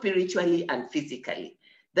 both spiritually and physically.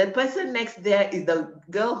 The person next there is the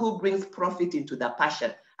girl who brings profit into the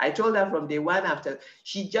passion. I told her from day one after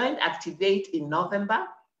she joined Activate in November.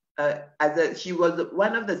 She was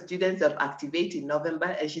one of the students of Activate in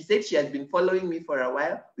November, and she said she has been following me for a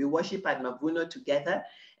while. We worship at Mavuno together.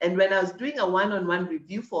 And when I was doing a one-on-one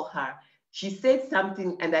review for her, she said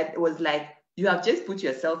something, and I was like, you have just put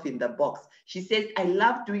yourself in the box. She says, I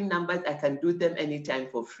love doing numbers. I can do them anytime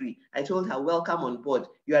for free. I told her, welcome on board.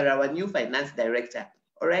 You are our new finance director.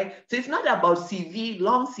 All right. So it's not about CV,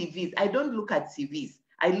 long CVs. I don't look at CVs.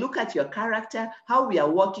 I look at your character, how we are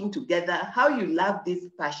working together, how you love this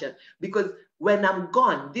passion. Because when I'm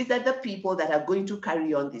gone, these are the people that are going to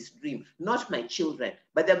carry on this dream, not my children,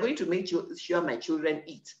 but they're going to make sure my children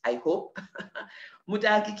eat, I hope.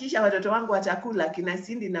 Mutahakikisha watoto wangu watakula kina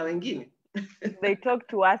Cindy na wengine. They talk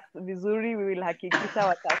to us vizuri, we will hakikisha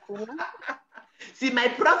watakula. See, my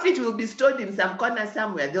profit will be stored in some corner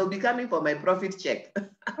somewhere. They'll be coming for my profit check.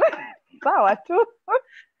 Sawa tu.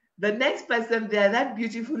 The next person there, that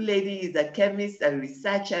beautiful lady, is a chemist, a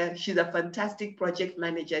researcher. She's a fantastic project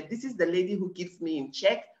manager. This is the lady who keeps me in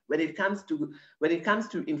check when it comes to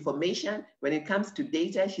information, when it comes to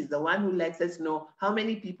data. She's the one who lets us know how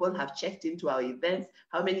many people have checked into our events,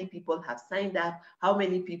 how many people have signed up, how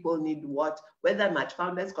many people need what, whether I'm at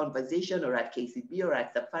Founders Conversation or at KCB or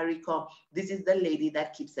at Safaricom. This is the lady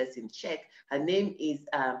that keeps us in check. Her name is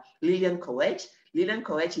Lillian Kowech. Lillian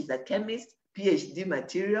Kowech is a chemist, PhD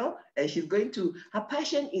material, and her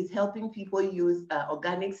passion is helping people use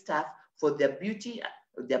organic stuff for their beauty,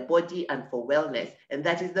 their body, and for wellness. And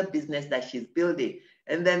that is the business that she's building.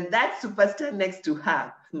 And then that superstar next to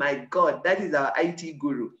her, my God, that is our IT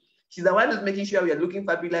guru. She's the one who's making sure we are looking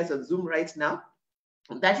fabulous on Zoom right now.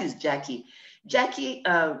 That is Jackie. Jackie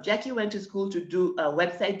went to school to do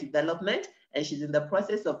website development, and she's in the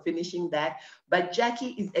process of finishing that. But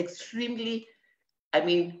Jackie is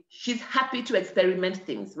she's happy to experiment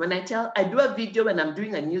things. When I do a video when I'm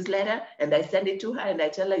doing a newsletter, and I send it to her and I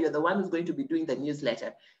tell her, you're the one who's going to be doing the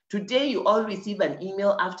newsletter. Today, you all receive an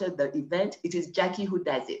email after the event. It is Jackie who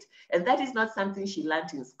does it. And that is not something she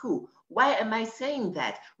learned in school. Why am I saying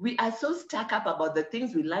that? We are so stuck up about the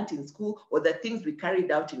things we learned in school or the things we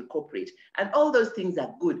carried out in corporate. And all those things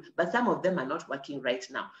are good, but some of them are not working right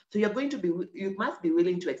now. So you must be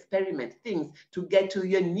willing to experiment things to get to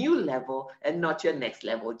your new level and not your next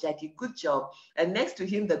level. Jackie, good job. And next to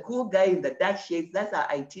him, the cool guy in the dark shades, that's our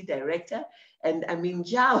IT director. And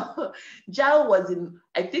Zhao was in,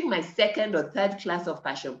 I think, my second or third class of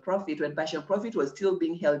PassionProfit when PassionProfit was still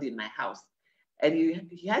being held in my house. And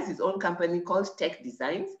he has his own company called Tech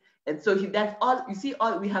Designs. And so he does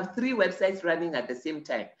we have 3 websites running at the same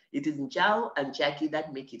time. It is Zhao and Jackie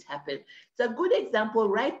that make it happen. It's a good example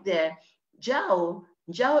right there. Zhao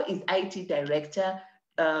is IT director.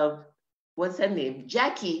 What's her name?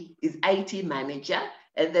 Jackie is IT manager.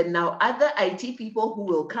 And then now other IT people who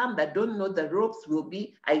will come that don't know the ropes will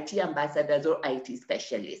be IT ambassadors or IT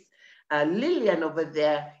specialists. Lillian over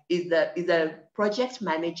there is a project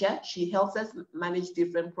manager. She helps us manage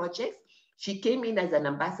different projects. She came in as an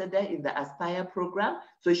ambassador in the Aspire program.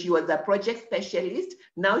 So she was a project specialist.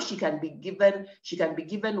 Now she can be given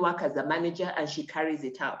work as a manager and she carries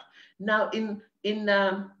it out. Now in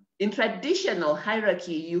traditional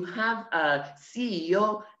hierarchy, you have a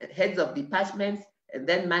CEO, heads of departments, and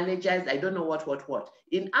then managers. I don't know what.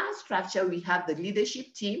 In our structure, we have the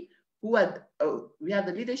leadership team, and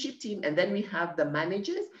then we have the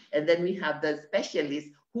managers, and then we have the specialists,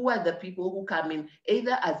 who are the people who come in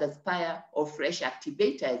either as Aspire or fresh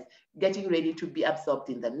activators, getting ready to be absorbed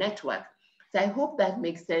in the network. So I hope that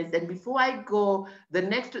makes sense. And before I go,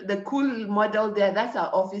 the cool model there, that's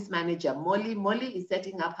our office manager, Molly. Molly is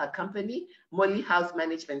setting up her company, Molly House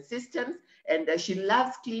Management Systems. And she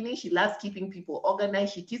loves cleaning. She loves keeping people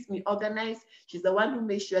organized. She keeps me organized. She's the one who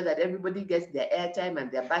makes sure that everybody gets their airtime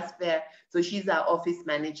and their bus fare. So she's our office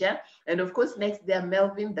manager. And of course, next there,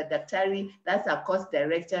 Melvin, the Daktari, that's our course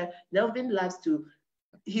director. Melvin loves to,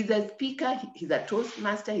 he's a speaker, he's a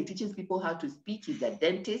Toastmaster. He teaches people how to speak. He's a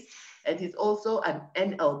dentist. And he's also an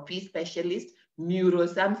NLP specialist, neuro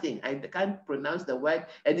something. I can't pronounce the word.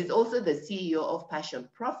 And he's also the CEO of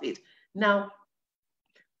PassionProfit. Now,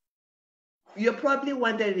 you're probably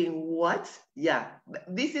wondering what? Yeah,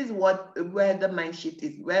 this is where the mind shift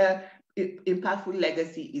is, where impactful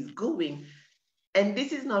legacy is going. And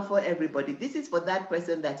this is not for everybody. This is for that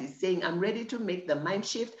person that is saying, I'm ready to make the mind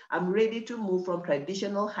shift. I'm ready to move from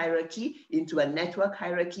traditional hierarchy into a network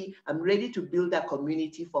hierarchy. I'm ready to build a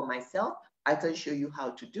community for myself. I can show you how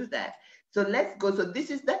to do that. So let's go. So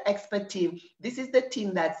this is the expert team. This is the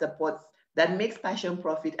team that supports, that makes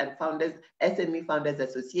PassionProfit and Founders, SME Founders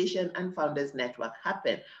Association and Founders Network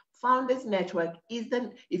happen. Founders Network is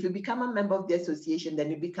then, if you become a member of the association, then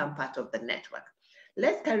you become part of the network.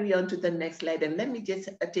 Let's carry on to the next slide, and let me just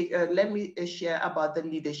share about the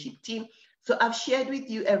leadership team. So I've shared with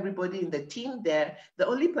you everybody in the team there. The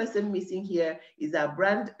only person missing here is our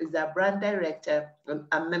brand director,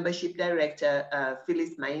 our membership director,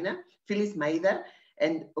 Phyllis Maida.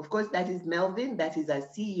 And of course, that is Melvin, that is our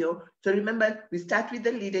CEO. So remember, we start with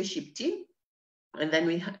the leadership team. And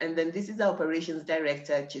then this is our operations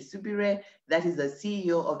director, Chesubire, that is the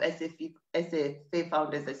CEO of SFA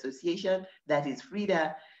Founders Association, that is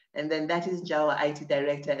Frida. And then that is Jawa IT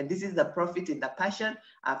director. And this is the Profit in the Passion,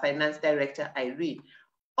 our finance director, Irene.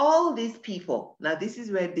 All these people, now this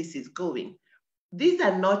is where this is going. These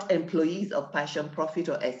are not employees of PassionProfit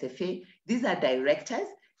or SFA. These are directors.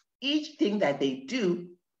 Each thing that they do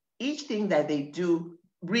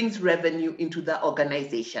brings revenue into the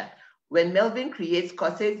organization. When Melvin creates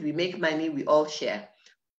courses, we make money, we all share.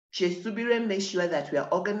 Chesubire makes sure that we are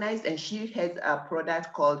organized, and she has a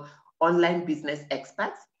product called Online Business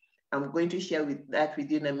Experts. I'm going to share that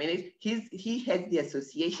with you in a minute. He heads the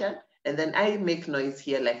association, and then I make noise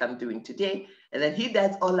here like I'm doing today. And then he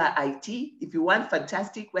does all our IT. If you want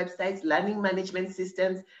fantastic websites, learning management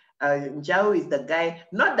systems, Njao is the guy,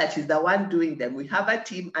 not that he's the one doing them. We have a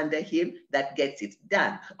team under him that gets it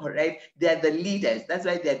done, all right? They're the leaders. That's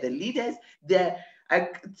why they're the leaders. I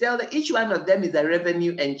tell that each one of them is a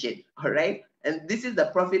revenue engine, all right? And this is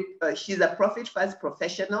the profit, she's a profit first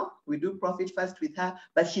professional. We do profit first with her,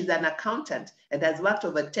 but she's an accountant and has worked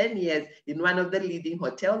over 10 years in one of the leading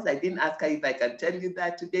hotels. I didn't ask her if I can tell you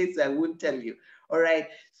that today, so I won't tell you, all right?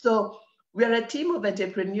 So we are a team of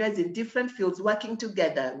entrepreneurs in different fields working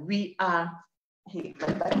together. We are, hey,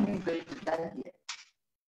 my button is going to die here.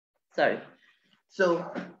 Sorry. So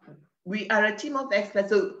we are a team of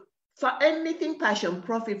experts. So for anything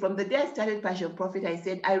PassionProfit, from the day I started PassionProfit, I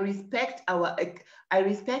said, I respect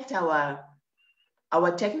our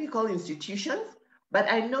technical institutions, but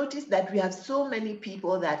I noticed that we have so many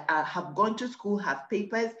people that have gone to school, have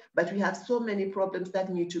papers, but we have so many problems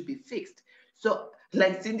that need to be fixed. So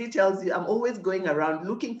like Cindy tells you, I'm always going around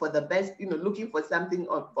looking for the best, looking for something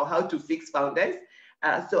for how to fix founders.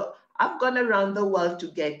 So I've gone around the world to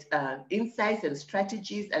get insights and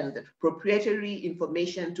strategies and proprietary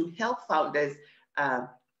information to help founders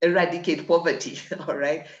eradicate poverty, all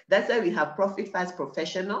right? That's why we have Profit First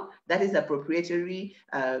Professional. That is a proprietary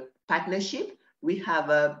partnership. We have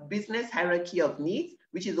a business hierarchy of needs,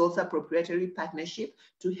 which is also a proprietary partnership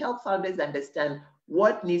to help founders understand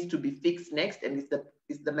what needs to be fixed next, and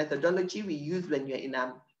it's the methodology we use when you're in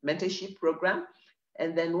a mentorship program.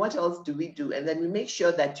 And then what else do we do? And then we make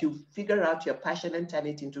sure that you figure out your passion and turn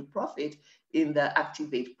it into profit in the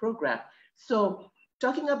Activate program. So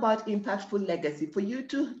talking about impactful legacy, for you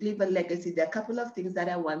to leave a legacy, there are a couple of things that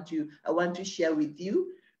I want to share with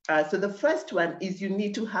you. So the first one is you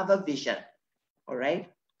need to have a vision, all right?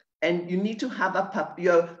 And you need to have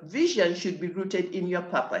your vision should be rooted in your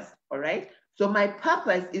purpose, all right? So my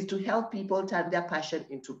purpose is to help people turn their passion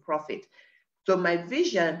into profit. So my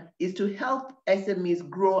vision is to help SMEs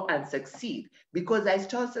grow and succeed, because I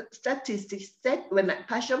saw statistics said when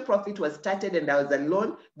PassionProfit was started and I was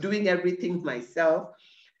alone doing everything myself,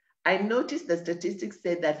 I noticed the statistics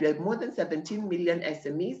said that we have more than 17 million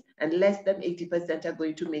SMEs and less than 80% are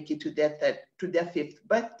going to make it to their fifth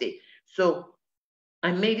birthday. So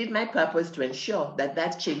I made it my purpose to ensure that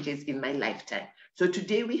that changes in my lifetime. So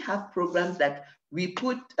today we have programs that we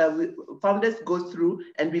put, founders go through,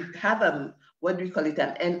 and we have what do we call it,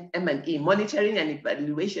 an M&E, monitoring and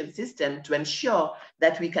evaluation system, to ensure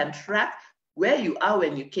that we can track where you are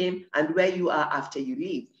when you came and where you are after you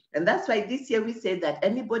leave. And that's why this year we say that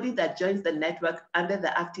anybody that joins the network under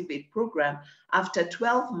the Activate program, after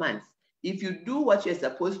 12 months, if you do what you're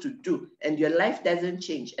supposed to do and your life doesn't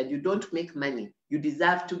change and you don't make money, you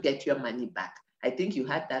deserve to get your money back. I think you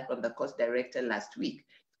had that from the course director last week.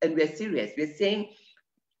 And we're serious. We're saying,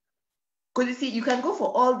 because you see, you can go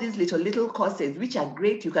for all these little courses, which are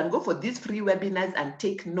great. You can go for these free webinars and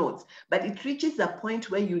take notes, but it reaches a point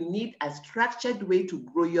where you need a structured way to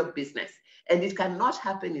grow your business. And it cannot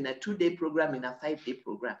happen in a 2-day program, in a 5-day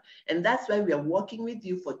program. And that's why we are working with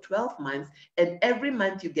you for 12 months. And every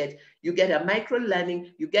month you get a micro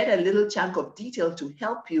learning, you get a little chunk of detail to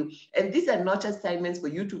help you. And these are not assignments for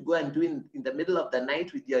you to go and do in the middle of the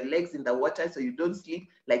night with your legs in the water so you don't sleep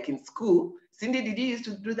like in school. Cindy, did you used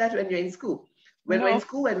to do that when you're in school? When we're in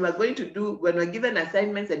school, when we're given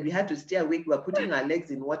assignments and we had to stay awake, we're putting our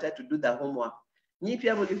legs in water to do the homework.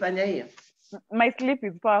 My sleep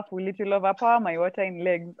is powerful. It will overpower my water in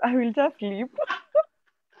legs. I will just sleep.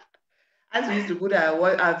 As we used to put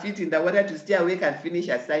our feet in the water to stay awake and finish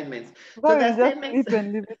assignments. So the assignments, just sleep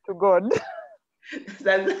and leave it to God.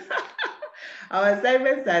 Our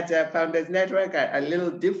assignments at Founders Network are a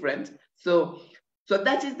little different. So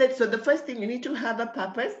that is that. So the first thing, you need to have a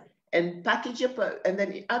purpose and package and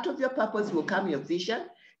then out of your purpose will come your vision.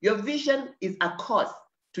 Your vision is a cause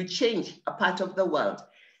to change a part of the world.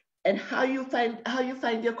 And how you find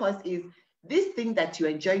your cause is this thing that you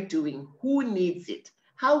enjoy doing. Who needs it?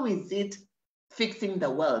 How is it fixing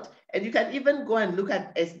the world? And you can even go and look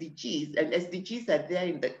at SDGs, and SDGs are there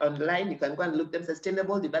in the online. You can go and look them,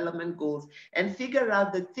 Sustainable Development Goals, and figure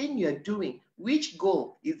out the thing you're doing. Which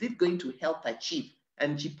goal is it going to help achieve?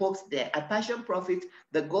 And GPOC's there. At Passion Profit,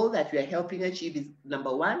 the goal that we are helping achieve is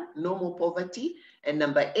number 1, no more poverty, and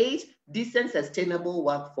number 8, decent, sustainable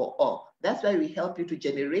work for all. That's why we help you to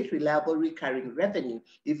generate reliable, recurring revenue.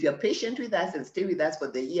 If you're patient with us and stay with us for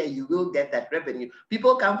the year, you will get that revenue.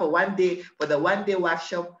 People come for the 1-day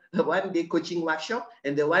workshop, the 1-day coaching workshop,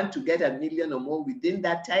 and they want to get $1 million or more within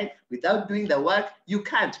that time without doing the work. You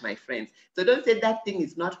can't, my friends. So don't say that thing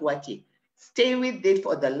is not working. Stay with it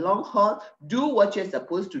for the long haul. Do what you're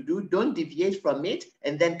supposed to do. Don't deviate from it,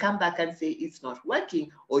 and then come back and say it's not working,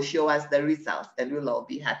 or show us the results, and we'll all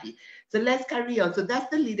be happy. So let's carry on. So that's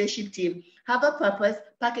the leadership team. Have a purpose,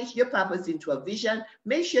 package your purpose into a vision.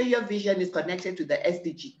 Make sure your vision is connected to the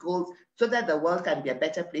SDG goals so that the world can be a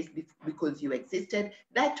better place because you existed.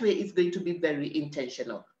 That way it's going to be very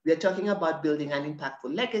intentional. We are talking about building an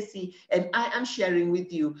impactful legacy, and I am sharing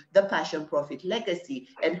with you the Passion Profit legacy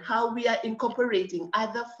and how we are incorporating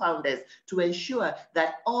other founders to ensure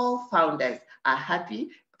that all founders are happy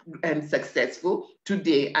and successful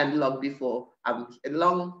today and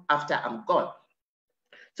long after I'm gone.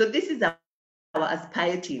 So this is our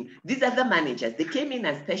Aspire team. These are the managers. They came in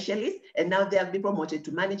as specialists and now they have been promoted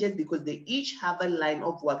to managers because they each have a line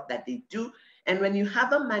of work that they do. And when you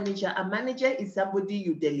have a manager is somebody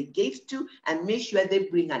you delegate to and make sure they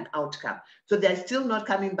bring an outcome. So they're still not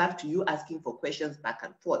coming back to you asking for questions back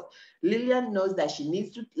and forth. Lillian knows that she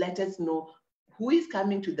needs to let us know who is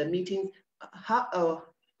coming to the meetings,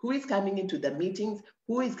 who is coming into the meetings,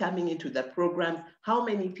 who is coming into the programs, how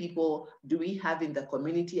many people do we have in the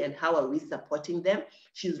community, and how are we supporting them.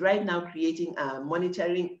 She's right now creating a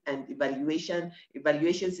monitoring and evaluation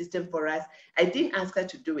system for us. I didn't ask her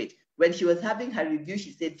to do it. When she was having her review,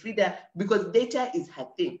 she said, Frida, because data is her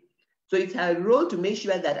thing. So it's her role to make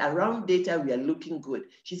sure that around data, we are looking good.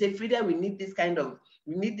 She said, Frida, we need this kind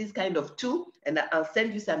of tool, and I'll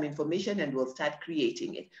send you some information and we'll start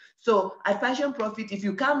creating it. So at Passion Profit, if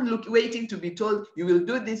you come waiting to be told, you will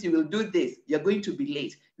do this, you're going to be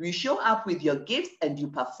late. We show up with your gifts and you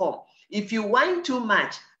perform. If you whine too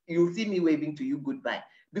much, you'll see me waving to you goodbye.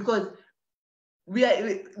 Because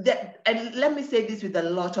and let me say this with a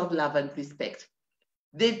lot of love and respect.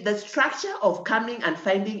 The structure of coming and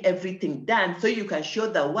finding everything done so you can show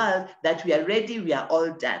the world that we are ready, we are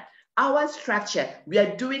all done. Our structure, we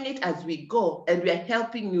are doing it as we go and we are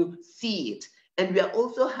helping you see it. And we are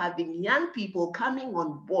also having young people coming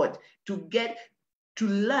on board to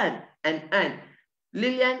learn and earn.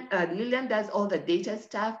 Lillian does all the data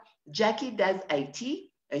stuff. Jackie does IT,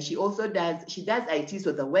 and she does IT,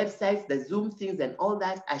 so the websites, the Zoom things and all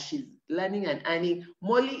that as she's learning and earning.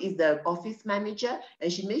 Molly is the office manager,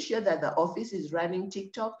 and she makes sure that the office is running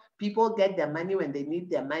TikTok. People get their money when they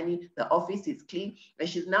need their money. The office is clean. And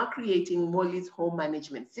she's now creating Molly's home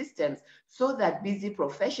management systems so that busy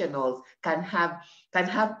professionals can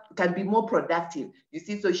be more productive. You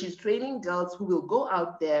see, so she's training girls who will go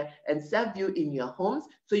out there and serve you in your homes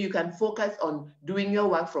so you can focus on doing your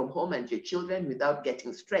work from home and your children without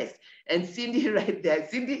getting stressed. And Cindy right there,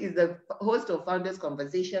 Cindy is the host of Founders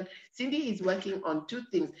Conversation. Cindy is working on two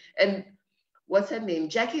things. And what's her name?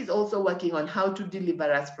 Jackie is also working on how to deliver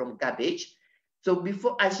us from garbage. So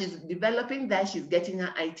as she's developing that, she's getting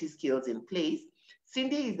her IT skills in place.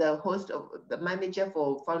 Cindy is the host of the manager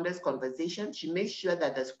for Founders Conversation. She makes sure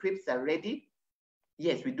that the scripts are ready.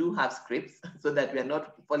 Yes, we do have scripts so that we are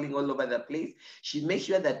not falling all over the place. She makes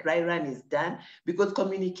sure that dry run is done because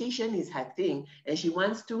communication is her thing, and she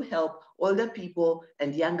wants to help older people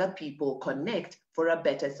and younger people connect for a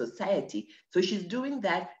better society. So she's doing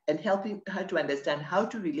that and helping her to understand how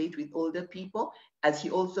to relate with older people as she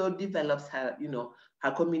also develops her,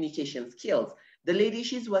 her communication skills. The lady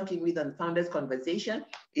she's working with on Founders Conversation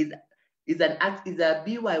is a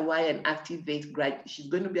BYY and Activate graduate. She's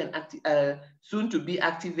going to be an soon to be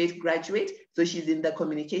Activate graduate. So she's in the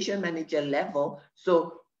communication manager level.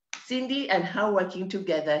 So Cindy and her working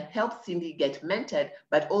together helps Cindy get mentored,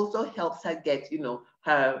 but also helps her get,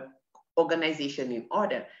 her organization in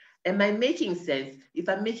order. Am I making sense? If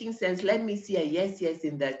I'm making sense, let me see a yes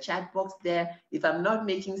in the chat box there. If I'm not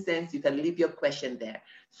making sense, you can leave your question there.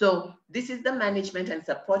 So this is the management and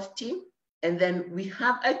support team. And then we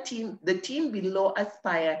have a team. The team below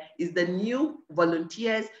Aspire is the new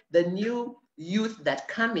volunteers, the new youth that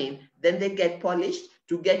come in, then they get polished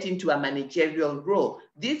to get into a managerial role.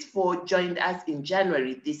 These 4 joined us in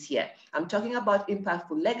January this year. I'm talking about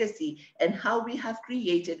Impactful Legacy and how we have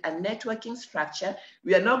created a networking structure.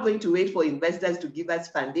 We are not going to wait for investors to give us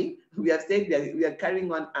funding. We have said we are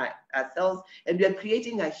carrying on ourselves, and we are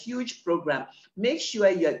creating a huge program. Make sure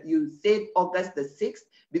you save August the 6th,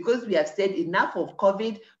 because we have said enough of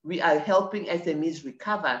COVID, we are helping SMEs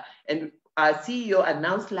recover. And our CEO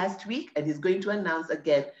announced last week, and he's going to announce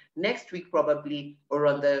again next week probably, or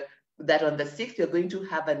on the 6th, you're going to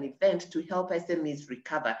have an event to help SMEs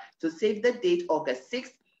recover. So save the date, August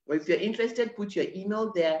 6th, or if you're interested, put your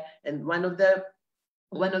email there, and one of the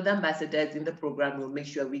ambassadors in the program will make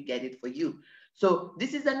sure we get it for you. So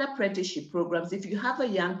this is an apprenticeship program. So if you have a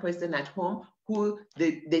young person at home who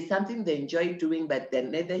there's something they enjoy doing, but they're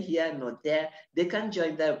neither here nor there, they can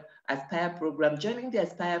join the Aspire program. Joining the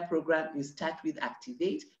Aspire program, you start with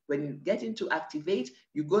Activate. When you get into Activate,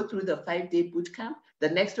 you go through the 5-day bootcamp. The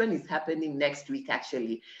next one is happening next week,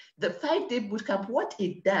 actually. The 5-day bootcamp, what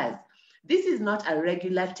it does, this is not a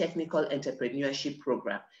regular technical entrepreneurship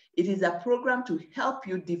program. It is a program to help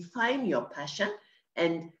you define your passion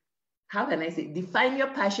and define your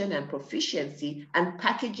passion and proficiency and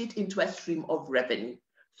package it into a stream of revenue.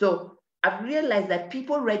 So I've realized that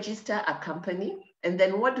people register a company, and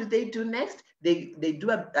then what do they do next? They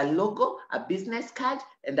do a logo, a business card,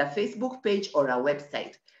 and a Facebook page or a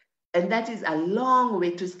website. And that is a long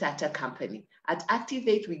way to start a company. At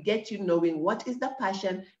Activate, we get you knowing what is the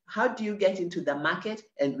passion, how do you get into the market,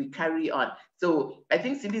 and we carry on. So I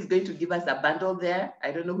think Cindy is going to give us a bundle there.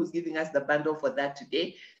 I don't know who's giving us the bundle for that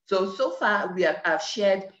today. So far we have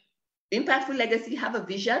shared Impactful Legacy, have a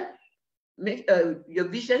vision. Your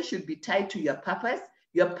vision should be tied to your purpose.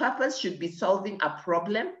 Your purpose should be solving a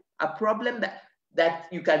problem that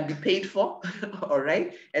you can be paid for, all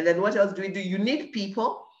right? And then what else do we do? You need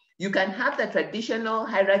people. You can have the traditional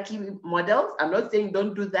hierarchy models. I'm not saying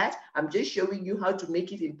don't do that. I'm just showing you how to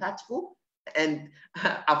make it impactful and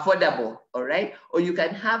affordable, all right? Or you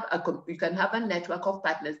can have a network of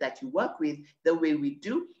partners that you work with the way we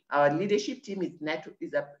do. Our leadership team is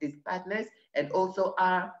partners, and also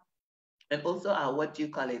our what do you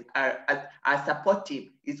call it? Our support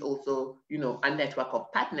team is also, a network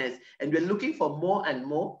of partners. And we're looking for more and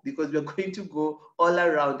more because we're going to go all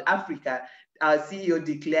around Africa. Our CEO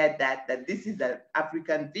declared that this is an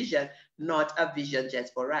African vision, not a vision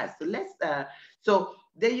just for us. So so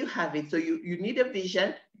there you have it. So you need a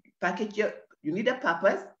vision, you need a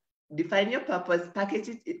purpose, define your purpose, package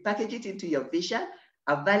it into your vision,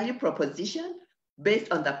 a value proposition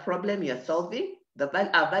based on the problem you're solving.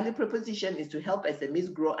 Our value proposition is to help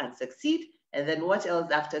SMEs grow and succeed. And then what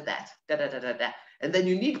else after that? And then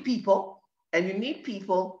you need people, and you need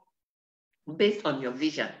people based on your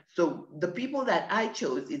vision. So the people that I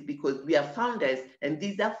chose is because we are founders, and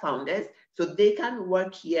these are founders, so they can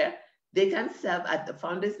work here, they can serve at the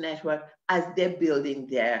Founders Network as they're building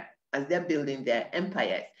their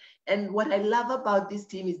empires. And what I love about this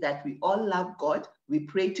team is that we all love God, we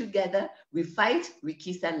pray together, we fight, we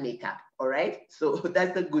kiss and make up, all right? So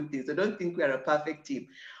that's a good thing. So don't think we're a perfect team.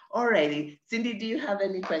 All righty. Cindy, do you have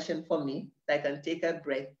any question for me? I can take a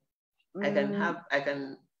breath. I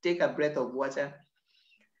can take a breath of water.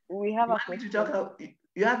 We have you a want question. Me to talk about,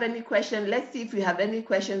 you have any question? Let's see if we have any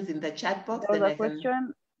questions in the chat box. There was a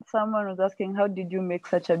question. Someone was asking, how did you make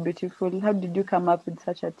such a how did you come up with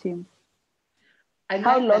such a team?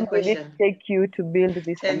 How long did it take you to build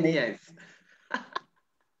this? 10 years.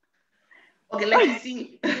 Okay, like you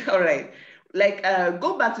see, all right. Like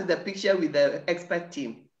go back to the picture with the expert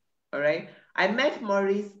team. All right. I met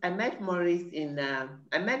Maurice in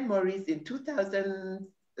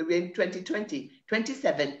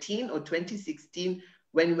 2017 or 2016,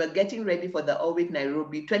 when we were getting ready for the OWIT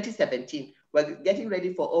Nairobi, 2017. We're getting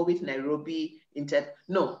ready for OWIT Nairobi,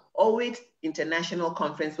 OWIT International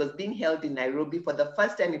Conference was being held in Nairobi. For the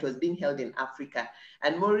first time, it was being held in Africa.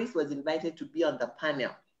 And Maurice was invited to be on the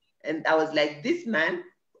panel. And I was like, this man,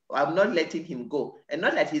 I'm not letting him go. And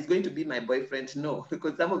not that he's going to be my boyfriend, no,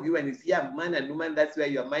 because some of you, when you see a man and woman, that's where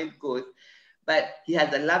your mind goes. But he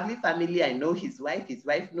has a lovely family. I know his wife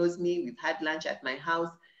knows me. We've had lunch at my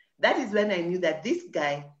house. That is when I knew that this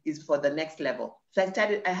guy is for the next level. So I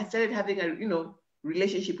started having a,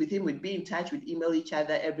 relationship with him. We'd be in touch, we'd email each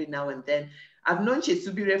other every now and then. I've known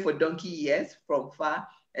Chesubire for donkey years from far.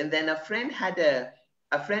 And then a friend had an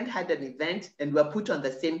event and we were put on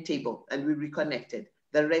the same table and we reconnected.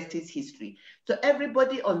 The rest is history. So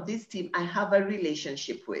everybody on this team, I have a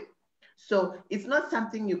relationship with. So it's not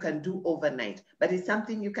something you can do overnight, but it's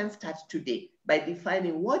something you can start today by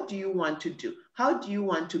defining, what do you want to do? How do you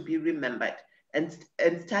want to be remembered? And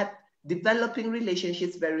start developing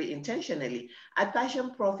relationships very intentionally. At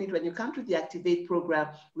PassionProfit, when you come to the Activate program,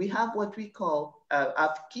 we have what we call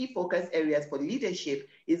our key focus areas for leadership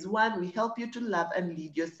is one, we help you to love and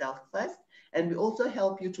lead yourself first. And we also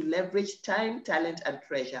help you to leverage time, talent, and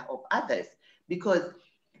treasure of others, because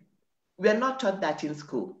we're not taught that in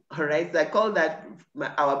school, all right? So I call that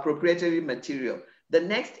our proprietary material. The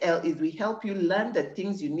next L is we help you learn the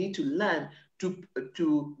things you need to learn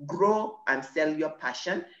to grow and sell your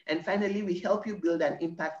passion. And finally, we help you build an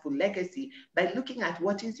impactful legacy by looking at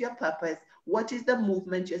what is your purpose, what is the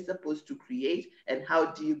movement you're supposed to create, and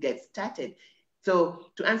how do you get started?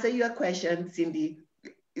 So to answer your question, Cindy,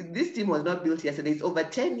 this team was not built yesterday. It's over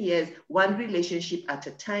 10 years, one relationship at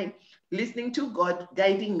a time, listening to God,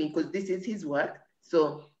 guiding me, because this is his work.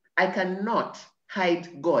 So I cannot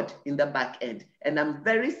hide God in the back end. And I'm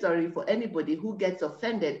very sorry for anybody who gets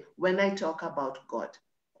offended when I talk about God.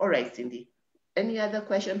 All right, Cindy. Any other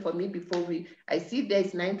question for me before I see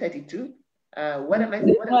there's 9:32. What am I?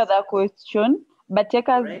 There's no other question, but take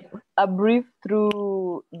us a brief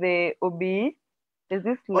through the OBE. Is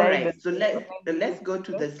this slide? All right, so let's go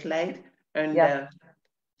to the slide. And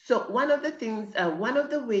so one of the things, one of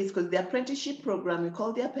the ways, because the apprenticeship program, we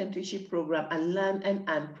call the apprenticeship program a learn and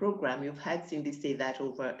earn program. You've heard Cindy say that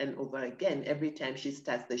over and over again every time she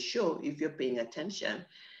starts the show, if you're paying attention.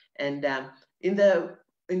 And in the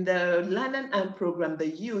learn and earn program, the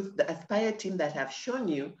youth, the Aspire team that I've shown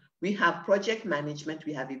you, we have project management,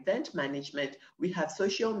 we have event management, we have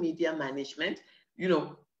social media management,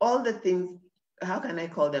 all the things. How can I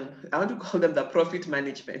call them? I want to call them the profit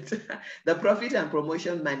management, the profit and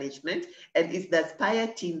promotion management. And it's the Aspire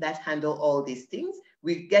team that handle all these things.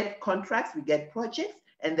 We get contracts, we get projects,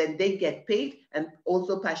 and then they get paid, and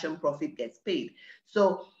also PassionProfit gets paid.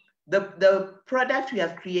 So the product we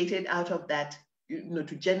have created out of that,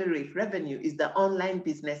 to generate revenue is the online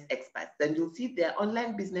business experts. And you'll see their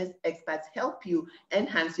online business experts help you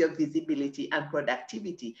enhance your visibility and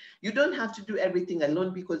productivity. You don't have to do everything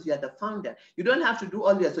alone because you are the founder. You don't have to do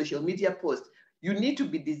all your social media posts. You need to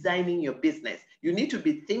be designing your business. You need to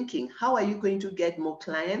be thinking, how are you going to get more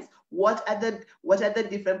clients? What are the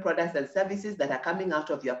different products and services that are coming out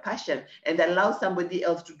of your passion, and allow somebody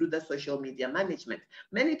else to do the social media management.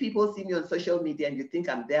 Many people see me on social media and you think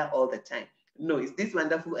I'm there all the time. No, it's these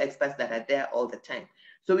wonderful experts that are there all the time.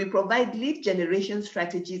 So we provide lead generation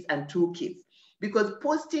strategies and toolkits, because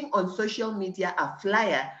posting on social media a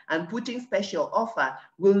flyer and putting special offer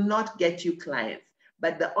will not get you clients.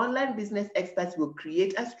 But the online business experts will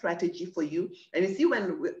create a strategy for you. And you see,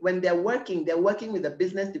 when they're working with the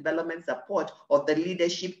business development support of the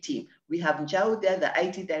leadership team. We have Njao there, the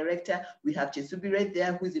IT director. We have Chesubire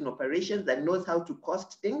there, who's in operations and knows how to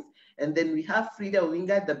cost things. And then we have Frida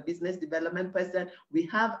Winga, the business development person. We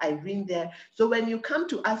have Irene there. So when you come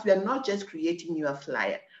to us, we are not just creating you a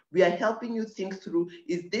flyer. We are helping you think through,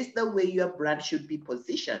 is this the way your brand should be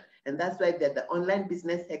positioned? And that's why they're the online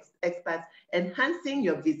business experts, enhancing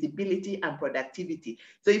your visibility and productivity.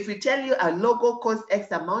 So if we tell you a logo costs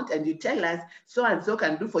X amount and you tell us so-and-so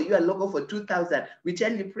can do for you a logo for 2,000, we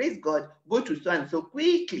tell you, praise God, go to so-and-so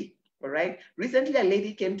quickly. All right. Recently, a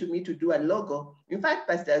lady came to me to do a logo. In fact,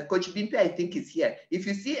 Pastor Coach Bimpe, I think, is here. If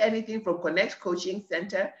you see anything from Connect Coaching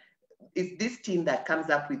Center, it's this team that comes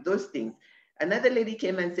up with those things. Another lady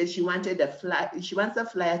came and said she wanted a flyer. She wants a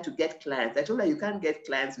flyer to get clients. I told her you can't get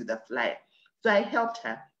clients with a flyer. So I helped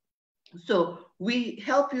her. So we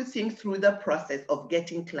help you think through the process of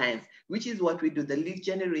getting clients, which is what we do, the lead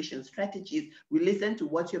generation strategies. We listen to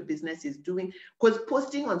what your business is doing, because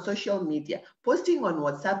posting on social media, posting on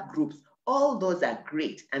WhatsApp groups, all those are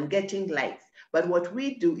great and getting likes. But what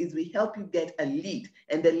we do is we help you get a lead,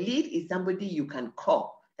 and the lead is somebody you can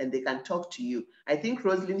call and they can talk to you. I think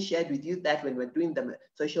Rosalind shared with you that when we're doing the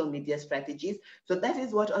social media strategies. So that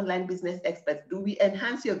is what online business experts do. We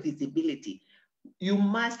enhance your visibility. You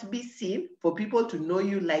must be seen for people to know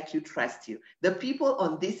you, like you, trust you. The people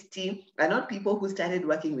on this team are not people who started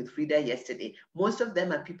working with Frida yesterday. Most of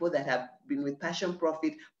them are people that have been with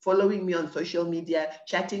PassionProfit, following me on social media,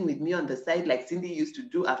 chatting with me on the side like Cindy used to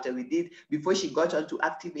do before she got on to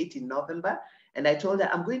Activate in November. And I told her,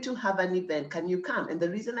 I'm going to have an event. Can you come? And the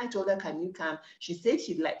reason I told her, can you come? She said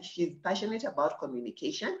she's passionate about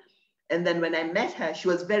communication. And then when I met her, she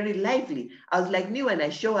was very lively. I was like, me, when I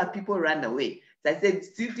show up, people run away. So I said,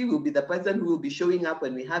 Cindy will be the person who will be showing up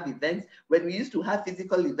when we have events. When we used to have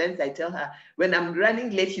physical events, I tell her, when I'm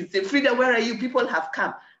running late, she'd say, Frida, where are you? People have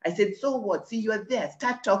come. I said, so what? See, you're there.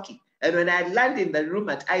 Start talking. And when I land in the room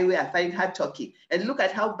at Highway, I find her talking. And look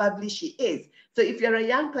at how bubbly she is. So if you're a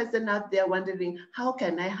young person out there wondering, how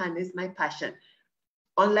can I harness my passion?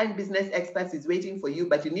 Online Business Experts is waiting for you,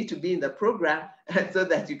 but you need to be in the program so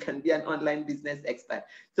that you can be an online business expert.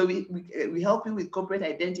 So we help you with corporate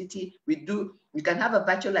identity. You can have a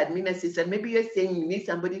virtual admin assistant. Maybe you're saying you need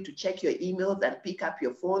somebody to check your emails and pick up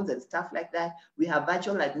your phones and stuff like that. We have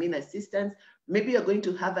virtual admin assistants. Maybe you're going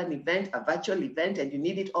to have an event, a virtual event, and you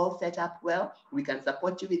need it all set up well. We can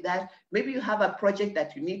support you with that. Maybe you have a project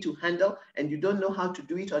that you need to handle and you don't know how to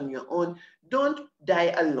do it on your own. Don't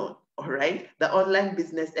die alone. All right, the online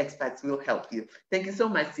business experts will help you. Thank you so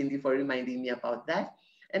much, Cindy, for reminding me about that.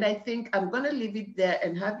 And I think I'm going to leave it there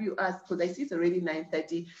and have you ask, because I see it's already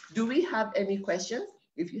 9:30. Do we have any questions?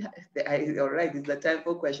 If you have, all right, it's the time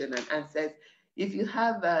for question and answers. If you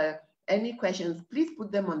have any questions, please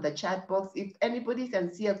put them on the chat box. If anybody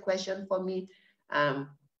can see a question for me, and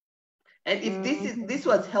if this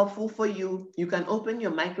was helpful for you, you can open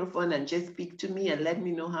your microphone and just speak to me and let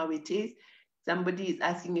me know how it is. Somebody is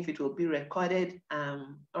asking if it will be recorded.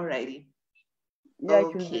 Alrighty. Yeah, okay.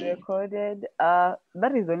 It will be recorded.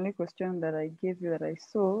 That is the only question that I gave you that I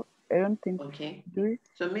saw. I don't think. Okay. Do it.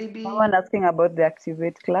 So maybe someone asking about the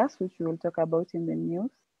Activate class, which we will talk about in the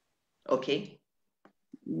news. Okay.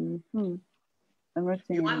 I'm not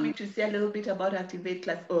saying you want me to say a little bit about Activate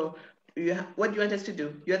class, or what do you want us to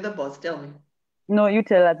do? You're the boss. Tell me. No, you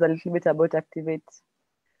tell us a little bit about Activate.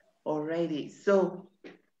 Alrighty. So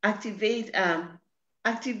Activate,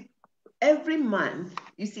 every month,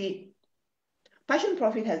 you see,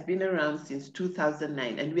 PassionProfit has been around since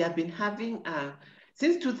 2009, and we have been having,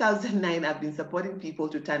 since 2009, I've been supporting people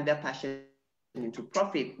to turn their passion into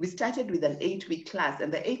profit. We started with an 8-week class,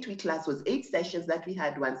 and the 8-week class was 8 sessions that we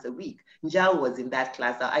had once a week. Njao was in that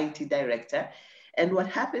class, our IT director. And what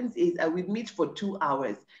happens is we'd meet for 2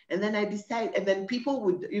 hours, and then I decide, and then people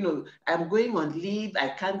would, I'm going on leave, I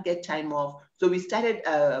can't get time off. So we started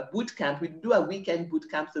a boot camp. We do a weekend boot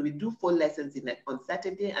camp. So we do 4 lessons on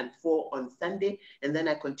Saturday and 4 on Sunday, and then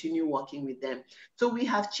I continue working with them. So we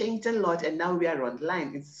have changed a lot, and now we are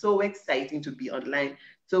online. It's so exciting to be online.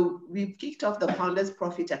 So we've kicked off the Founders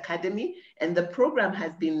Profit Academy, and the program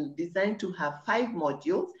has been designed to have 5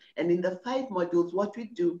 modules. And in the 5 modules, what we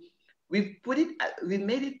do, we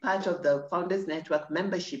made it part of the Founders Network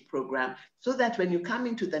membership program, so that when you come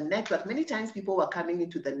into the network, many times people were coming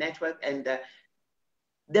into the network and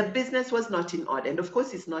the business was not in order. And of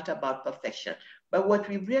course, it's not about perfection. But what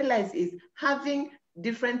we realized is having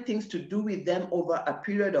different things to do with them over a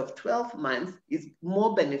period of 12 months is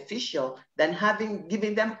more beneficial than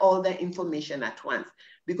giving them all the information at once,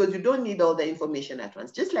 because you don't need all the information at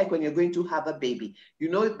once. Just like when you're going to have a baby,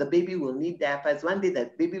 the baby will need diapers. One day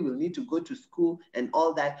that baby will need to go to school and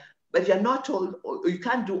all that, but you're not told, or you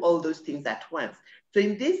can't do all those things at once. So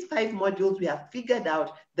in these 5 modules, we have figured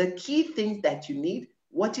out the key things that you need.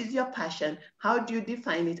 What is your passion? How do you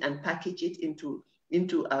define it and package it into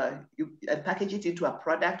into and package it into a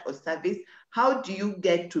product or service, how do you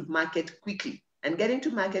get to market quickly? And getting to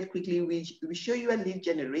market quickly, we show you a lead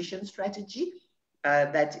generation strategy,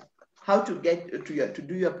 that how to get to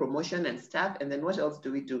do your promotion and stuff. And then what else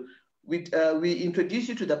do we do? We introduce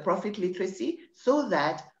you to the profit literacy, so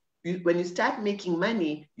that when you start making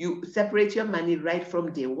money, you separate your money right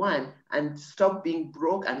from day one and stop being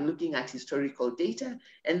broke and looking at historical data.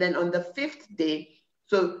 And then on the 5th day,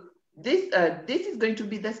 so this is going to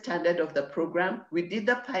be the standard of the program. We did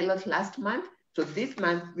the pilot last month. So this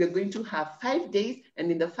month we're going to have 5 days,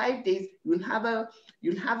 and in the 5 days you'll have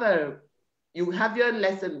your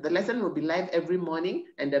lesson. The lesson will be live every morning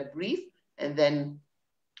and a brief, and then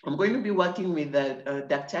I'm going to be working with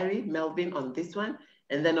Dr. Melvin on this one.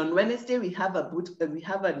 And then on Wednesday, we have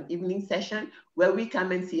an evening session where we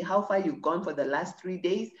come and see how far you've gone for the last 3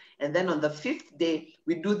 days. And then on the 5th day,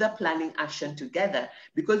 we do the planning action together,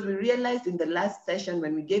 because we realized in the last session,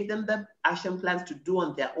 when we gave them the action plans to do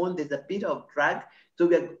on their own, there's a bit of drag. So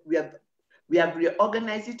we have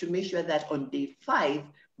reorganized it to make sure that on day 5,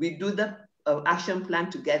 we do the action plan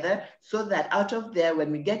together, so that out of there,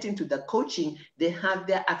 when we get into the coaching, they have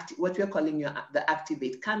their what we're calling the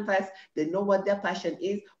activate canvas. They know what their passion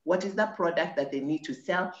is, what is the product that they need to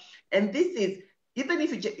sell. And this is, even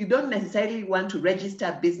if you don't necessarily want to register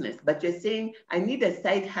a business, but you're saying, I need a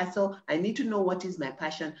side hustle, I need to know what is my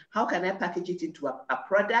passion, how can I package it into a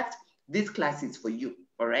product? This class is for you,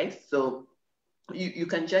 all right? So you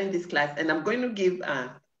can join this class, and I'm going to give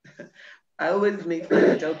I always make fun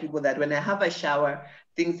and tell people that when I have a shower,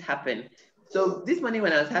 things happen. So this morning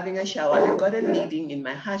when I was having a shower, I got a leading in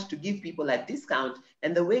my heart to give people a discount.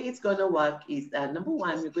 And the way it's going to work is, number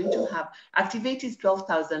one, we're going to have Activate is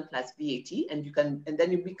 12,000 plus VAT, and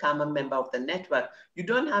then you become a member of the network. You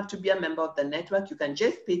don't have to be a member of the network. You can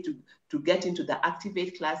just pay to get into the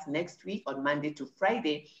Activate class next week on Monday to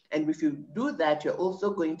Friday. And if you do that, you're also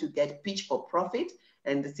going to get Pitch for Profit,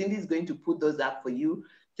 and Cindy is going to put those up for you.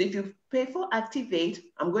 So if you pay for Activate,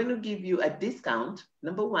 I'm going to give you a discount.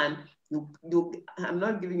 Number one, I'm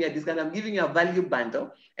not giving you a discount, I'm giving you a value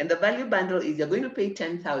bundle. And the value bundle is you're going to pay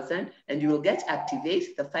 10,000 and you will get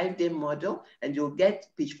Activate, the 5-day model, and you'll get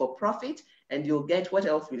Pitch for Profit, and you'll get, what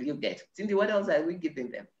else will you get? Cindy, what else are we giving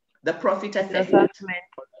them? The profit assessment.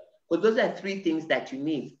 Because those are 3 things that you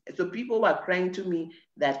need. So people were crying to me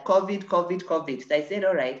that COVID. So I said,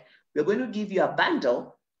 all right, we're going to give you a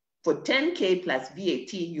bundle. For 10K plus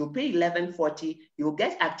VAT, you'll pay 1140. You'll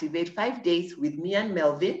get Activate 5 days with me and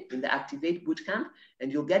Melvin in the Activate Bootcamp,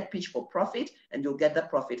 and you'll get Pitch for Profit, and you'll get the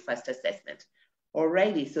Profit First Assessment.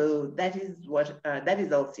 Alrighty, so that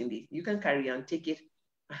is all, Cindy. You can carry on, take it.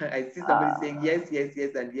 I see somebody saying yes,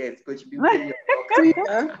 and yes. Coach B,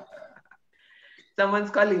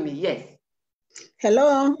 someone's calling me, yes.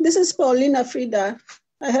 Hello, this is Paulina Frida.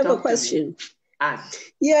 I have a question.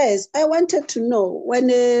 Yes, I wanted to know, when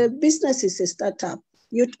a business is a startup,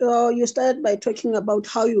 you started by talking about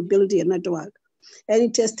how you build your network, and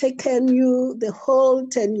it has taken you the whole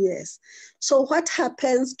 10 years. So what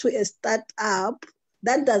happens to a startup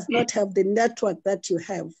that does not have the network that you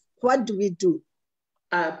have? What do we do?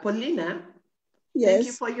 Paulina, yes. Thank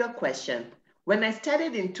you for your question. When I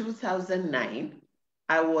started in 2009,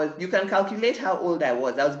 you can calculate how old I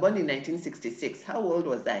was. I was born in 1966. How old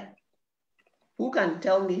was I? Who can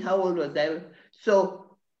tell me how old was I?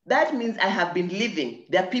 So that means I have been living.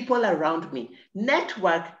 There are people around me.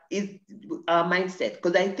 Network is our mindset.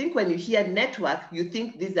 Because I think when you hear network, you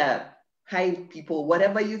think these are high people,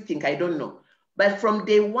 whatever you think, I don't know. But from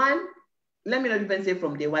day one, let me not even say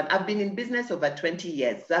from day one, I've been in business over 20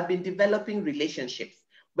 years. So I've been developing relationships.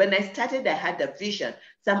 When I started, I had a vision.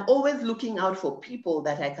 So I'm always looking out for people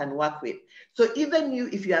that I can work with. So even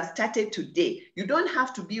if you have started today, you don't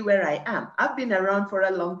have to be where I am. I've been around for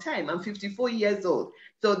a long time. I'm 54 years old.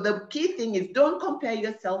 So the key thing is, don't compare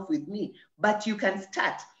yourself with me, but you can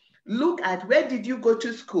start. Look at, where did you go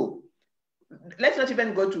to school? Let's not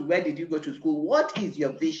even go to where did you go to school. What is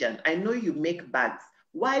your vision? I know you make bags.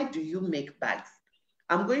 Why do you make bags?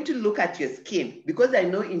 I'm going to look at your skin, because I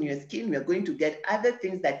know in your skin, we're going to get other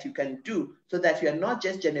things that you can do so that you're not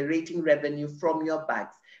just generating revenue from your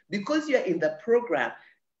bags. Because you're in the program,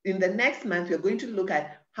 in the next month, we're going to look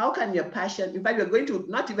at how can your passion, in fact, we're going to,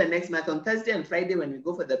 not even next month, on Thursday and Friday when we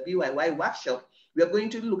go for the BYY workshop, we're going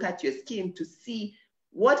to look at your skin to see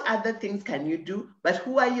what other things can you do, but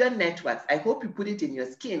who are your networks? I hope you put it in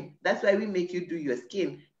your skin. That's why we make you do your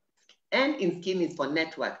skin. And in skin is for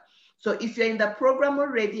network. So if you're in the program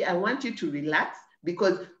already, I want you to relax,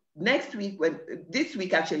 because next week, this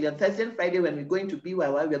week actually, on Thursday and Friday, when we're going to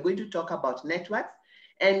BYY, we're going to talk about networks.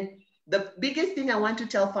 And The biggest thing I want to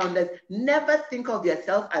tell founders, never think of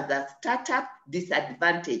yourself as a startup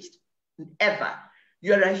disadvantaged, ever.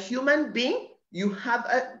 You're a human being. You have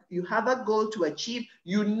a goal to achieve.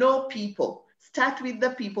 You know people. Start with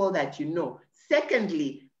the people that you know.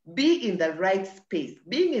 Secondly, be in the right space.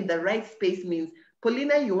 Being in the right space means,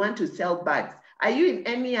 Paulina, you want to sell bags. Are you in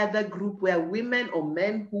any other group where women or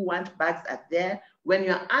men who want bags are there? When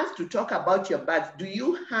you're asked to talk about your bags, do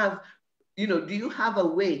you have a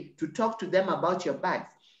way to talk to them about your bags?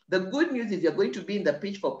 The good news is you're going to be in the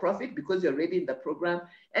pitch for profit because you're already in the program.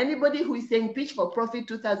 Anybody who is saying pitch for profit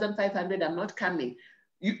 2,500, I'm not coming.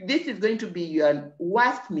 This is going to be your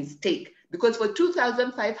worst mistake, because for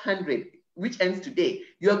 2,500, which ends today,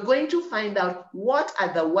 you're going to find out what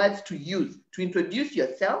are the words to use to introduce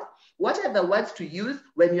yourself. What are the words to use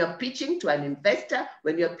when you're pitching to an investor,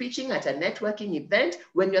 when you're pitching at a networking event,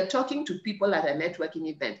 when you're talking to people at a networking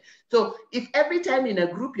event? So if every time in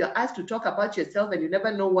a group you're asked to talk about yourself and you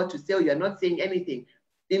never know what to say, or you're not saying anything,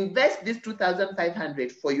 invest this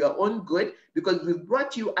 2,500 for your own good, because we've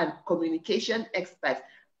brought you a communication expert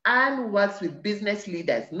and works with business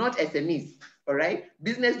leaders, not SMEs, all right?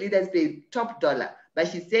 Business leaders pay top dollar. But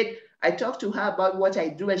she said, I talked to her about what I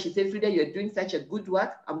do, and she said, Frida, you're doing such a good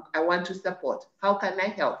work. I want to support. How can I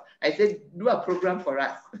help? I said, do a program for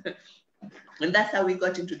us. And that's how we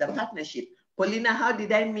got into the partnership. Paulina, how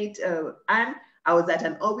did I meet Anne? I was at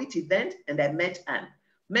an Orbit event and I met Anne.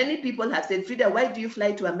 Many people have said, Frida, why do you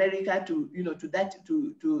fly to America to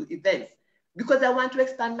events? Because I want to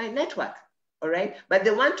expand my network. All right, but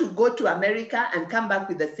they want to go to America and come back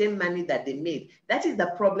with the same money that they made. That is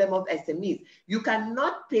the problem of SMEs. You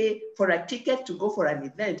cannot pay for a ticket to go for an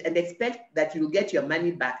event and expect that you'll get your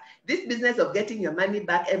money back. This business of getting your money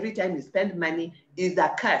back every time you spend money is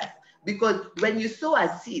a curse, because when you sow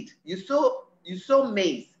a seed, you sow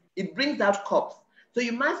maize, it brings out crops. So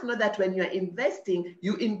you must know that when you're investing,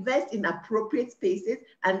 you invest in appropriate spaces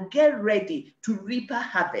and get ready to reap a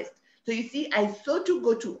harvest. So you see, I sought to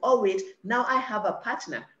go to Owit. Now I have a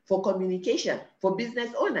partner for communication, for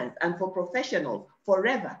business owners, and for professionals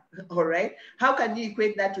forever, all right? How can you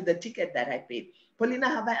equate that to the ticket that I paid? Paulina,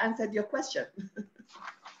 have I answered your question?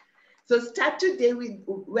 So start today with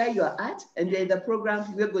where you're at, and you're in the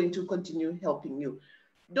program. We're going to continue helping you.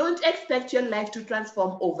 Don't expect your life to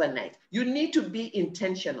transform overnight. You need to be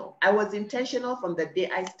intentional. I was intentional from the day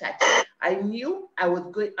I started. I knew I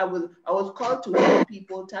was called to help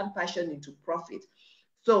people turn passion into profit.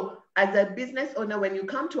 So as a business owner, when you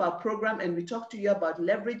come to our program and we talk to you about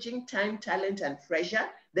leveraging time, talent, and treasure,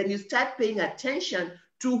 then you start paying attention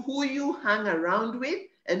to who you hang around with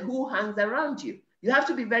and who hangs around you. You have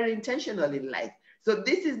to be very intentional in life. So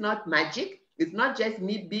this is not magic. It's not just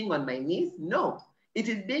me being on my knees. No. It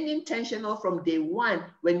is being intentional from day one.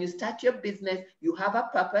 When you start your business, you have a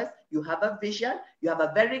purpose, you have a vision, you have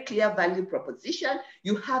a very clear value proposition,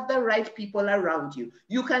 you have the right people around you.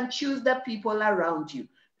 You can choose the people around you.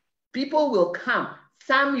 People will come,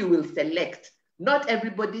 some you will select. Not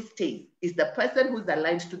everybody stays. It's the person who's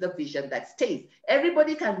aligned to the vision that stays.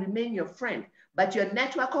 Everybody can remain your friend, but your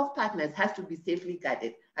network of partners has to be safely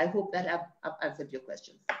guarded. I hope that I've answered your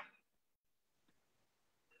questions.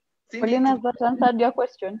 Paulina, has that answered your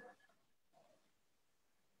question?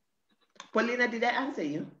 Paulina, did I answer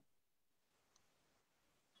you?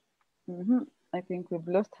 I think we've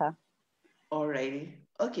lost her. All righty.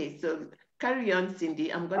 Okay, so carry on,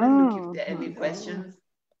 Cindy. I'm going to look if there are any questions.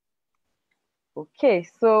 Okay,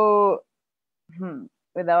 so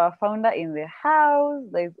with our founder in the house,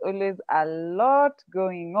 there's always a lot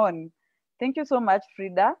going on. Thank you so much,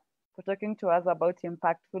 Frida, for talking to us about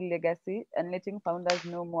impactful legacy and letting founders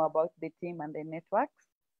know more about the team and the networks.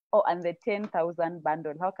 Oh, and the 10,000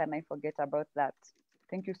 bundle. How can I forget about that?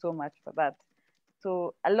 Thank you so much for that.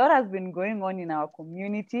 So a lot has been going on in our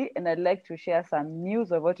community, and I'd like to share some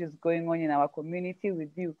news of what is going on in our community with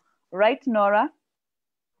you. Right, Nora?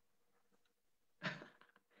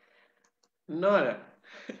 Nora.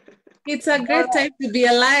 It's a great time to be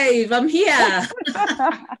alive. I'm here.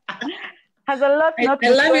 Has a lot I love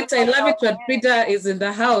it. I love it when Frida is in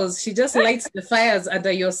the house. She just lights the fires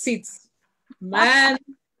under your seats. Man,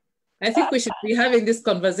 I think we should be having these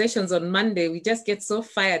conversations on Monday. We just get so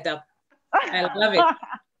fired up. I love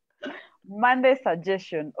it. Monday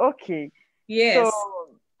suggestion. Okay. Yes. So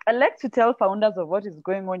I'd like to tell founders of what is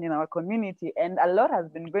going on in our community, and a lot has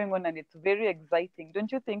been going on and it's very exciting.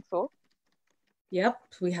 Don't you think so? Yep.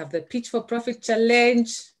 We have the Pitch for Profit Challenge.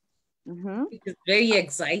 It is very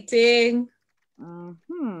exciting.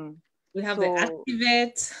 We have the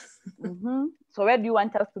Activate. So where do you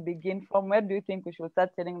want us to begin from? Where do you think we should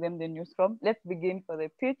start telling them the news from? Let's begin for the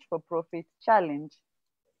Pitch for Profit Challenge.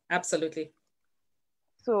 Absolutely.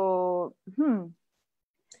 So,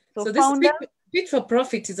 So this Pitch for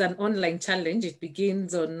Profit is an online challenge. It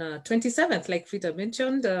begins on 27th, like Frida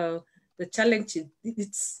mentioned. The challenge,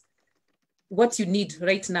 it's what you need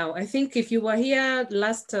right now. I think if you were here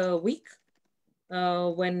last week,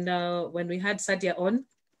 when we had Sadia on,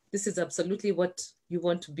 this is absolutely what you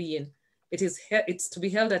want to be in. It's to be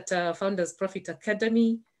held at Founders Profit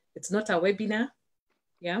Academy. It's not a webinar.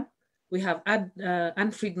 Yeah, we have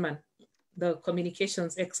Anne Friedman, the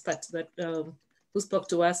communications expert that who spoke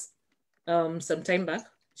to us some time back.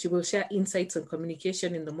 She will share insights on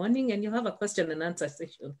communication in the morning, and you'll have a question and answer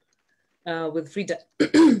session with Frida,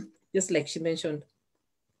 just like she mentioned.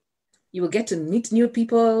 You will get to meet new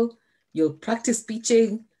people. You'll practice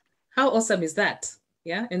pitching. How awesome is that?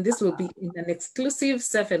 Yeah, and this will be in an exclusive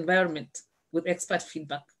safe environment with expert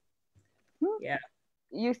feedback. Yeah.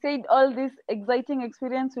 You said all this exciting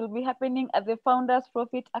experience will be happening at the Founders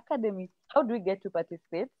Profit Academy. How do we get to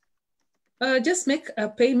participate? Just make a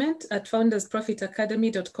payment at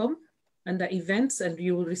foundersprofitacademy.com under events, and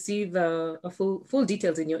you will receive full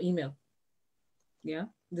details in your email. Yeah,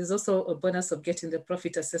 there's also a bonus of getting the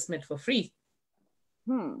profit assessment for free.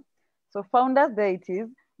 So Founders, there it is.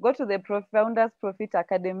 Go to the Founders Profit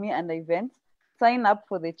Academy and events. Sign up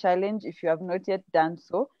for the challenge if you have not yet done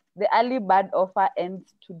so. The early bird offer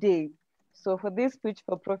ends today. So for this Pitch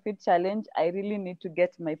for Profit challenge, I really need to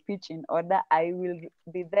get my pitch in order. I will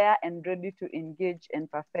be there and ready to engage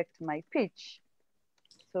and perfect my pitch.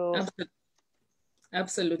 So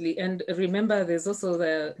Absolutely. And remember, there's also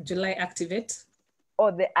the July Activate.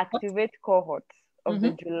 Oh, the Activate cohort of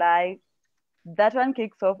the July. That one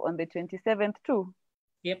kicks off on the 27th too.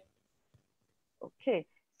 Yep. Okay.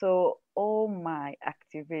 So, oh my,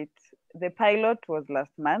 Activate. The pilot was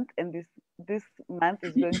last month, and this month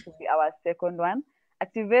is going to be our second one.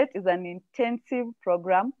 Activate is an intensive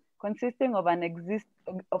program consisting of an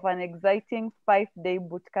exciting 5-day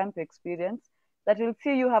bootcamp experience that will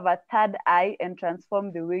see you have a third eye and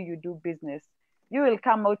transform the way you do business. You will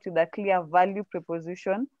come out with a clear value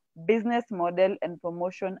proposition, business model, and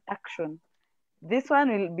promotion action. This one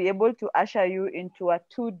will be able to usher you into a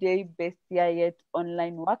 2-day best year yet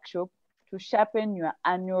online workshop to sharpen your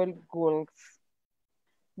annual goals.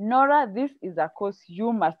 Nora, this is a course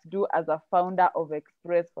you must do as a founder of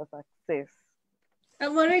Express for Success.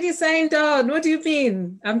 I'm already signed on. What do you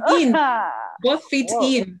mean? I'm in. Both feet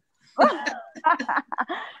in.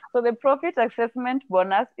 So the profit assessment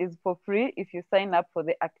bonus is for free if you sign up for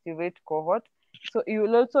the Activate cohort. So you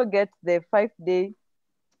will also get the 5-day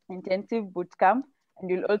intensive bootcamp, and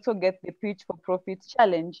you'll also get the Pitch for Profit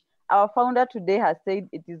challenge. Our founder today has said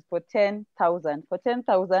it is for 10,000. For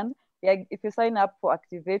 10,000, if you sign up for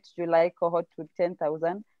Activate July cohort to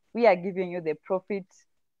 10,000, we are giving you the profit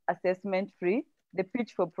assessment free, the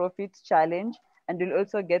Pitch for Profit challenge, and you'll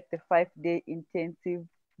also get the 5-day intensive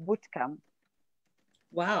bootcamp.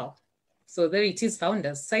 Wow. So there it is,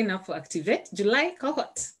 founders. Sign up for Activate July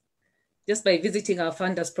cohort just by visiting our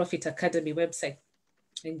Founders Profit Academy website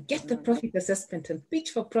and get the profit assessment and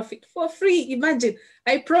Pitch for Profit for free. Imagine,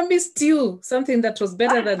 I promised you something that was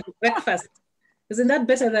better than breakfast. Isn't that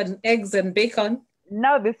better than eggs and bacon?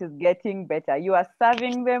 Now this is getting better. You are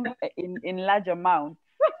serving them in large amounts.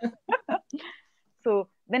 So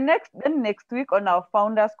then next week on our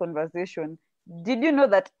Founders Conversation, did you know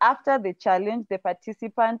that after the challenge, the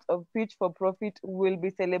participants of Pitch for Profit will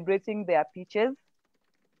be celebrating their pitches?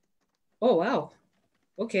 Oh, wow.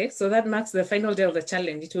 Okay, so that marks the final day of the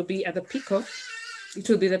challenge. It will be at the peak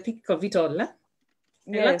of it all. Huh?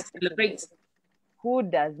 Yes. I love to celebrate. Who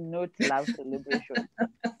does not love celebration?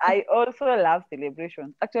 I also love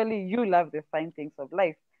celebrations. Actually, you love the fine things of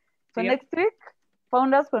life. So next week,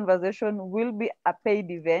 Founders Conversation will be a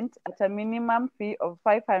paid event at a minimum fee of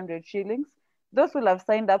 500 shillings. Those who have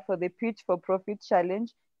signed up for the Pitch for Profit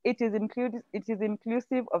challenge, it is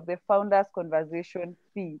inclusive of the Founders Conversation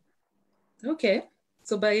fee. Okay.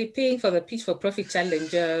 So by paying for the Pitch for Profit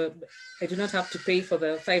challenge, I do not have to pay for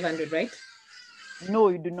the 500, right? No,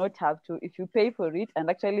 you do not have to. If you pay for it, and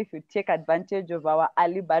actually if you take advantage of our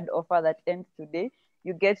early bird offer that ends today,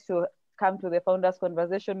 you get to come to the Founders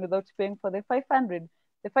Conversation without paying for the 500.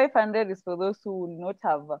 The 500 is for those who will not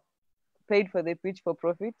have paid for the Pitch for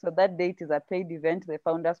Profit. So that date is a paid event, the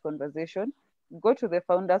Founders Conversation. Go to the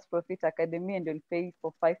Founders Profit Academy and you'll pay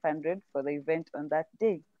for 500 for the event on that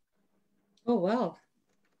day. Oh, wow.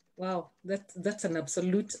 Wow, that's an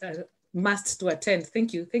absolute must to attend.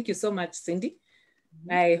 Thank you. Thank you so much, Cindy.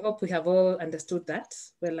 I hope we have all understood that.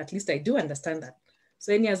 Well, at least I do understand that.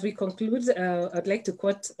 So as we conclude, I'd like to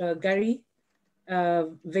quote Gary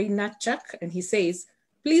Vaynerchuk, and he says,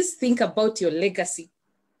 please think about your legacy.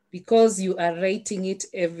 because you are writing it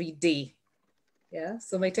every day. Yeah,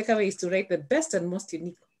 so my takeaway is to write the best and most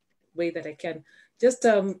unique way that I can. Just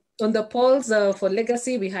on the polls for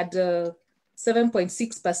Legacy, we had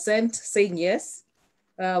 7.6% saying yes.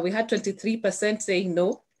 We had 23% saying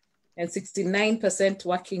no, and 69%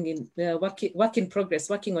 working in progress,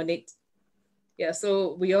 working on it. Yeah,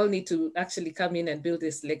 so we all need to actually come in and build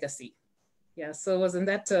this legacy. Yeah, so wasn't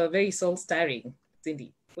that very soul-stirring,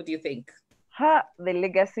 Cindy? What do you think? The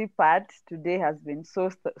legacy part today has been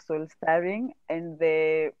so soul-stirring, and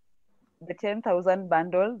the 10,000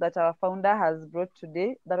 bundle that our founder has brought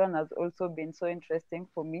today, that one has also been so interesting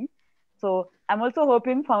for me. So I'm also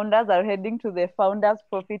hoping founders are heading to the Founders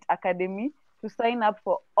Profit Academy to sign up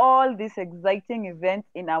for all these exciting events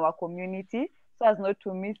in our community so as not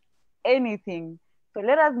to miss anything. So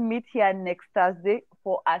let us meet here next Thursday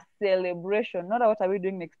for a celebration. Nora, what are we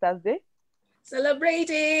doing next Thursday?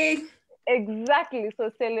 Celebrating. Exactly.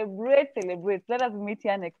 So celebrate. Let us meet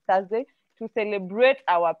here next Thursday to celebrate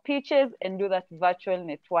our pitches and do that virtual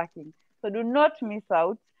networking. So do not miss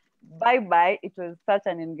out. Bye-bye. It was such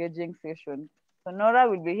an engaging session. So Nora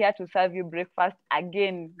will be here to serve you breakfast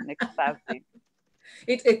again next Thursday.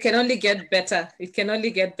 It can only get better. It can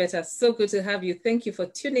only get better. So good to have you. Thank you for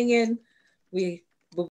tuning in. We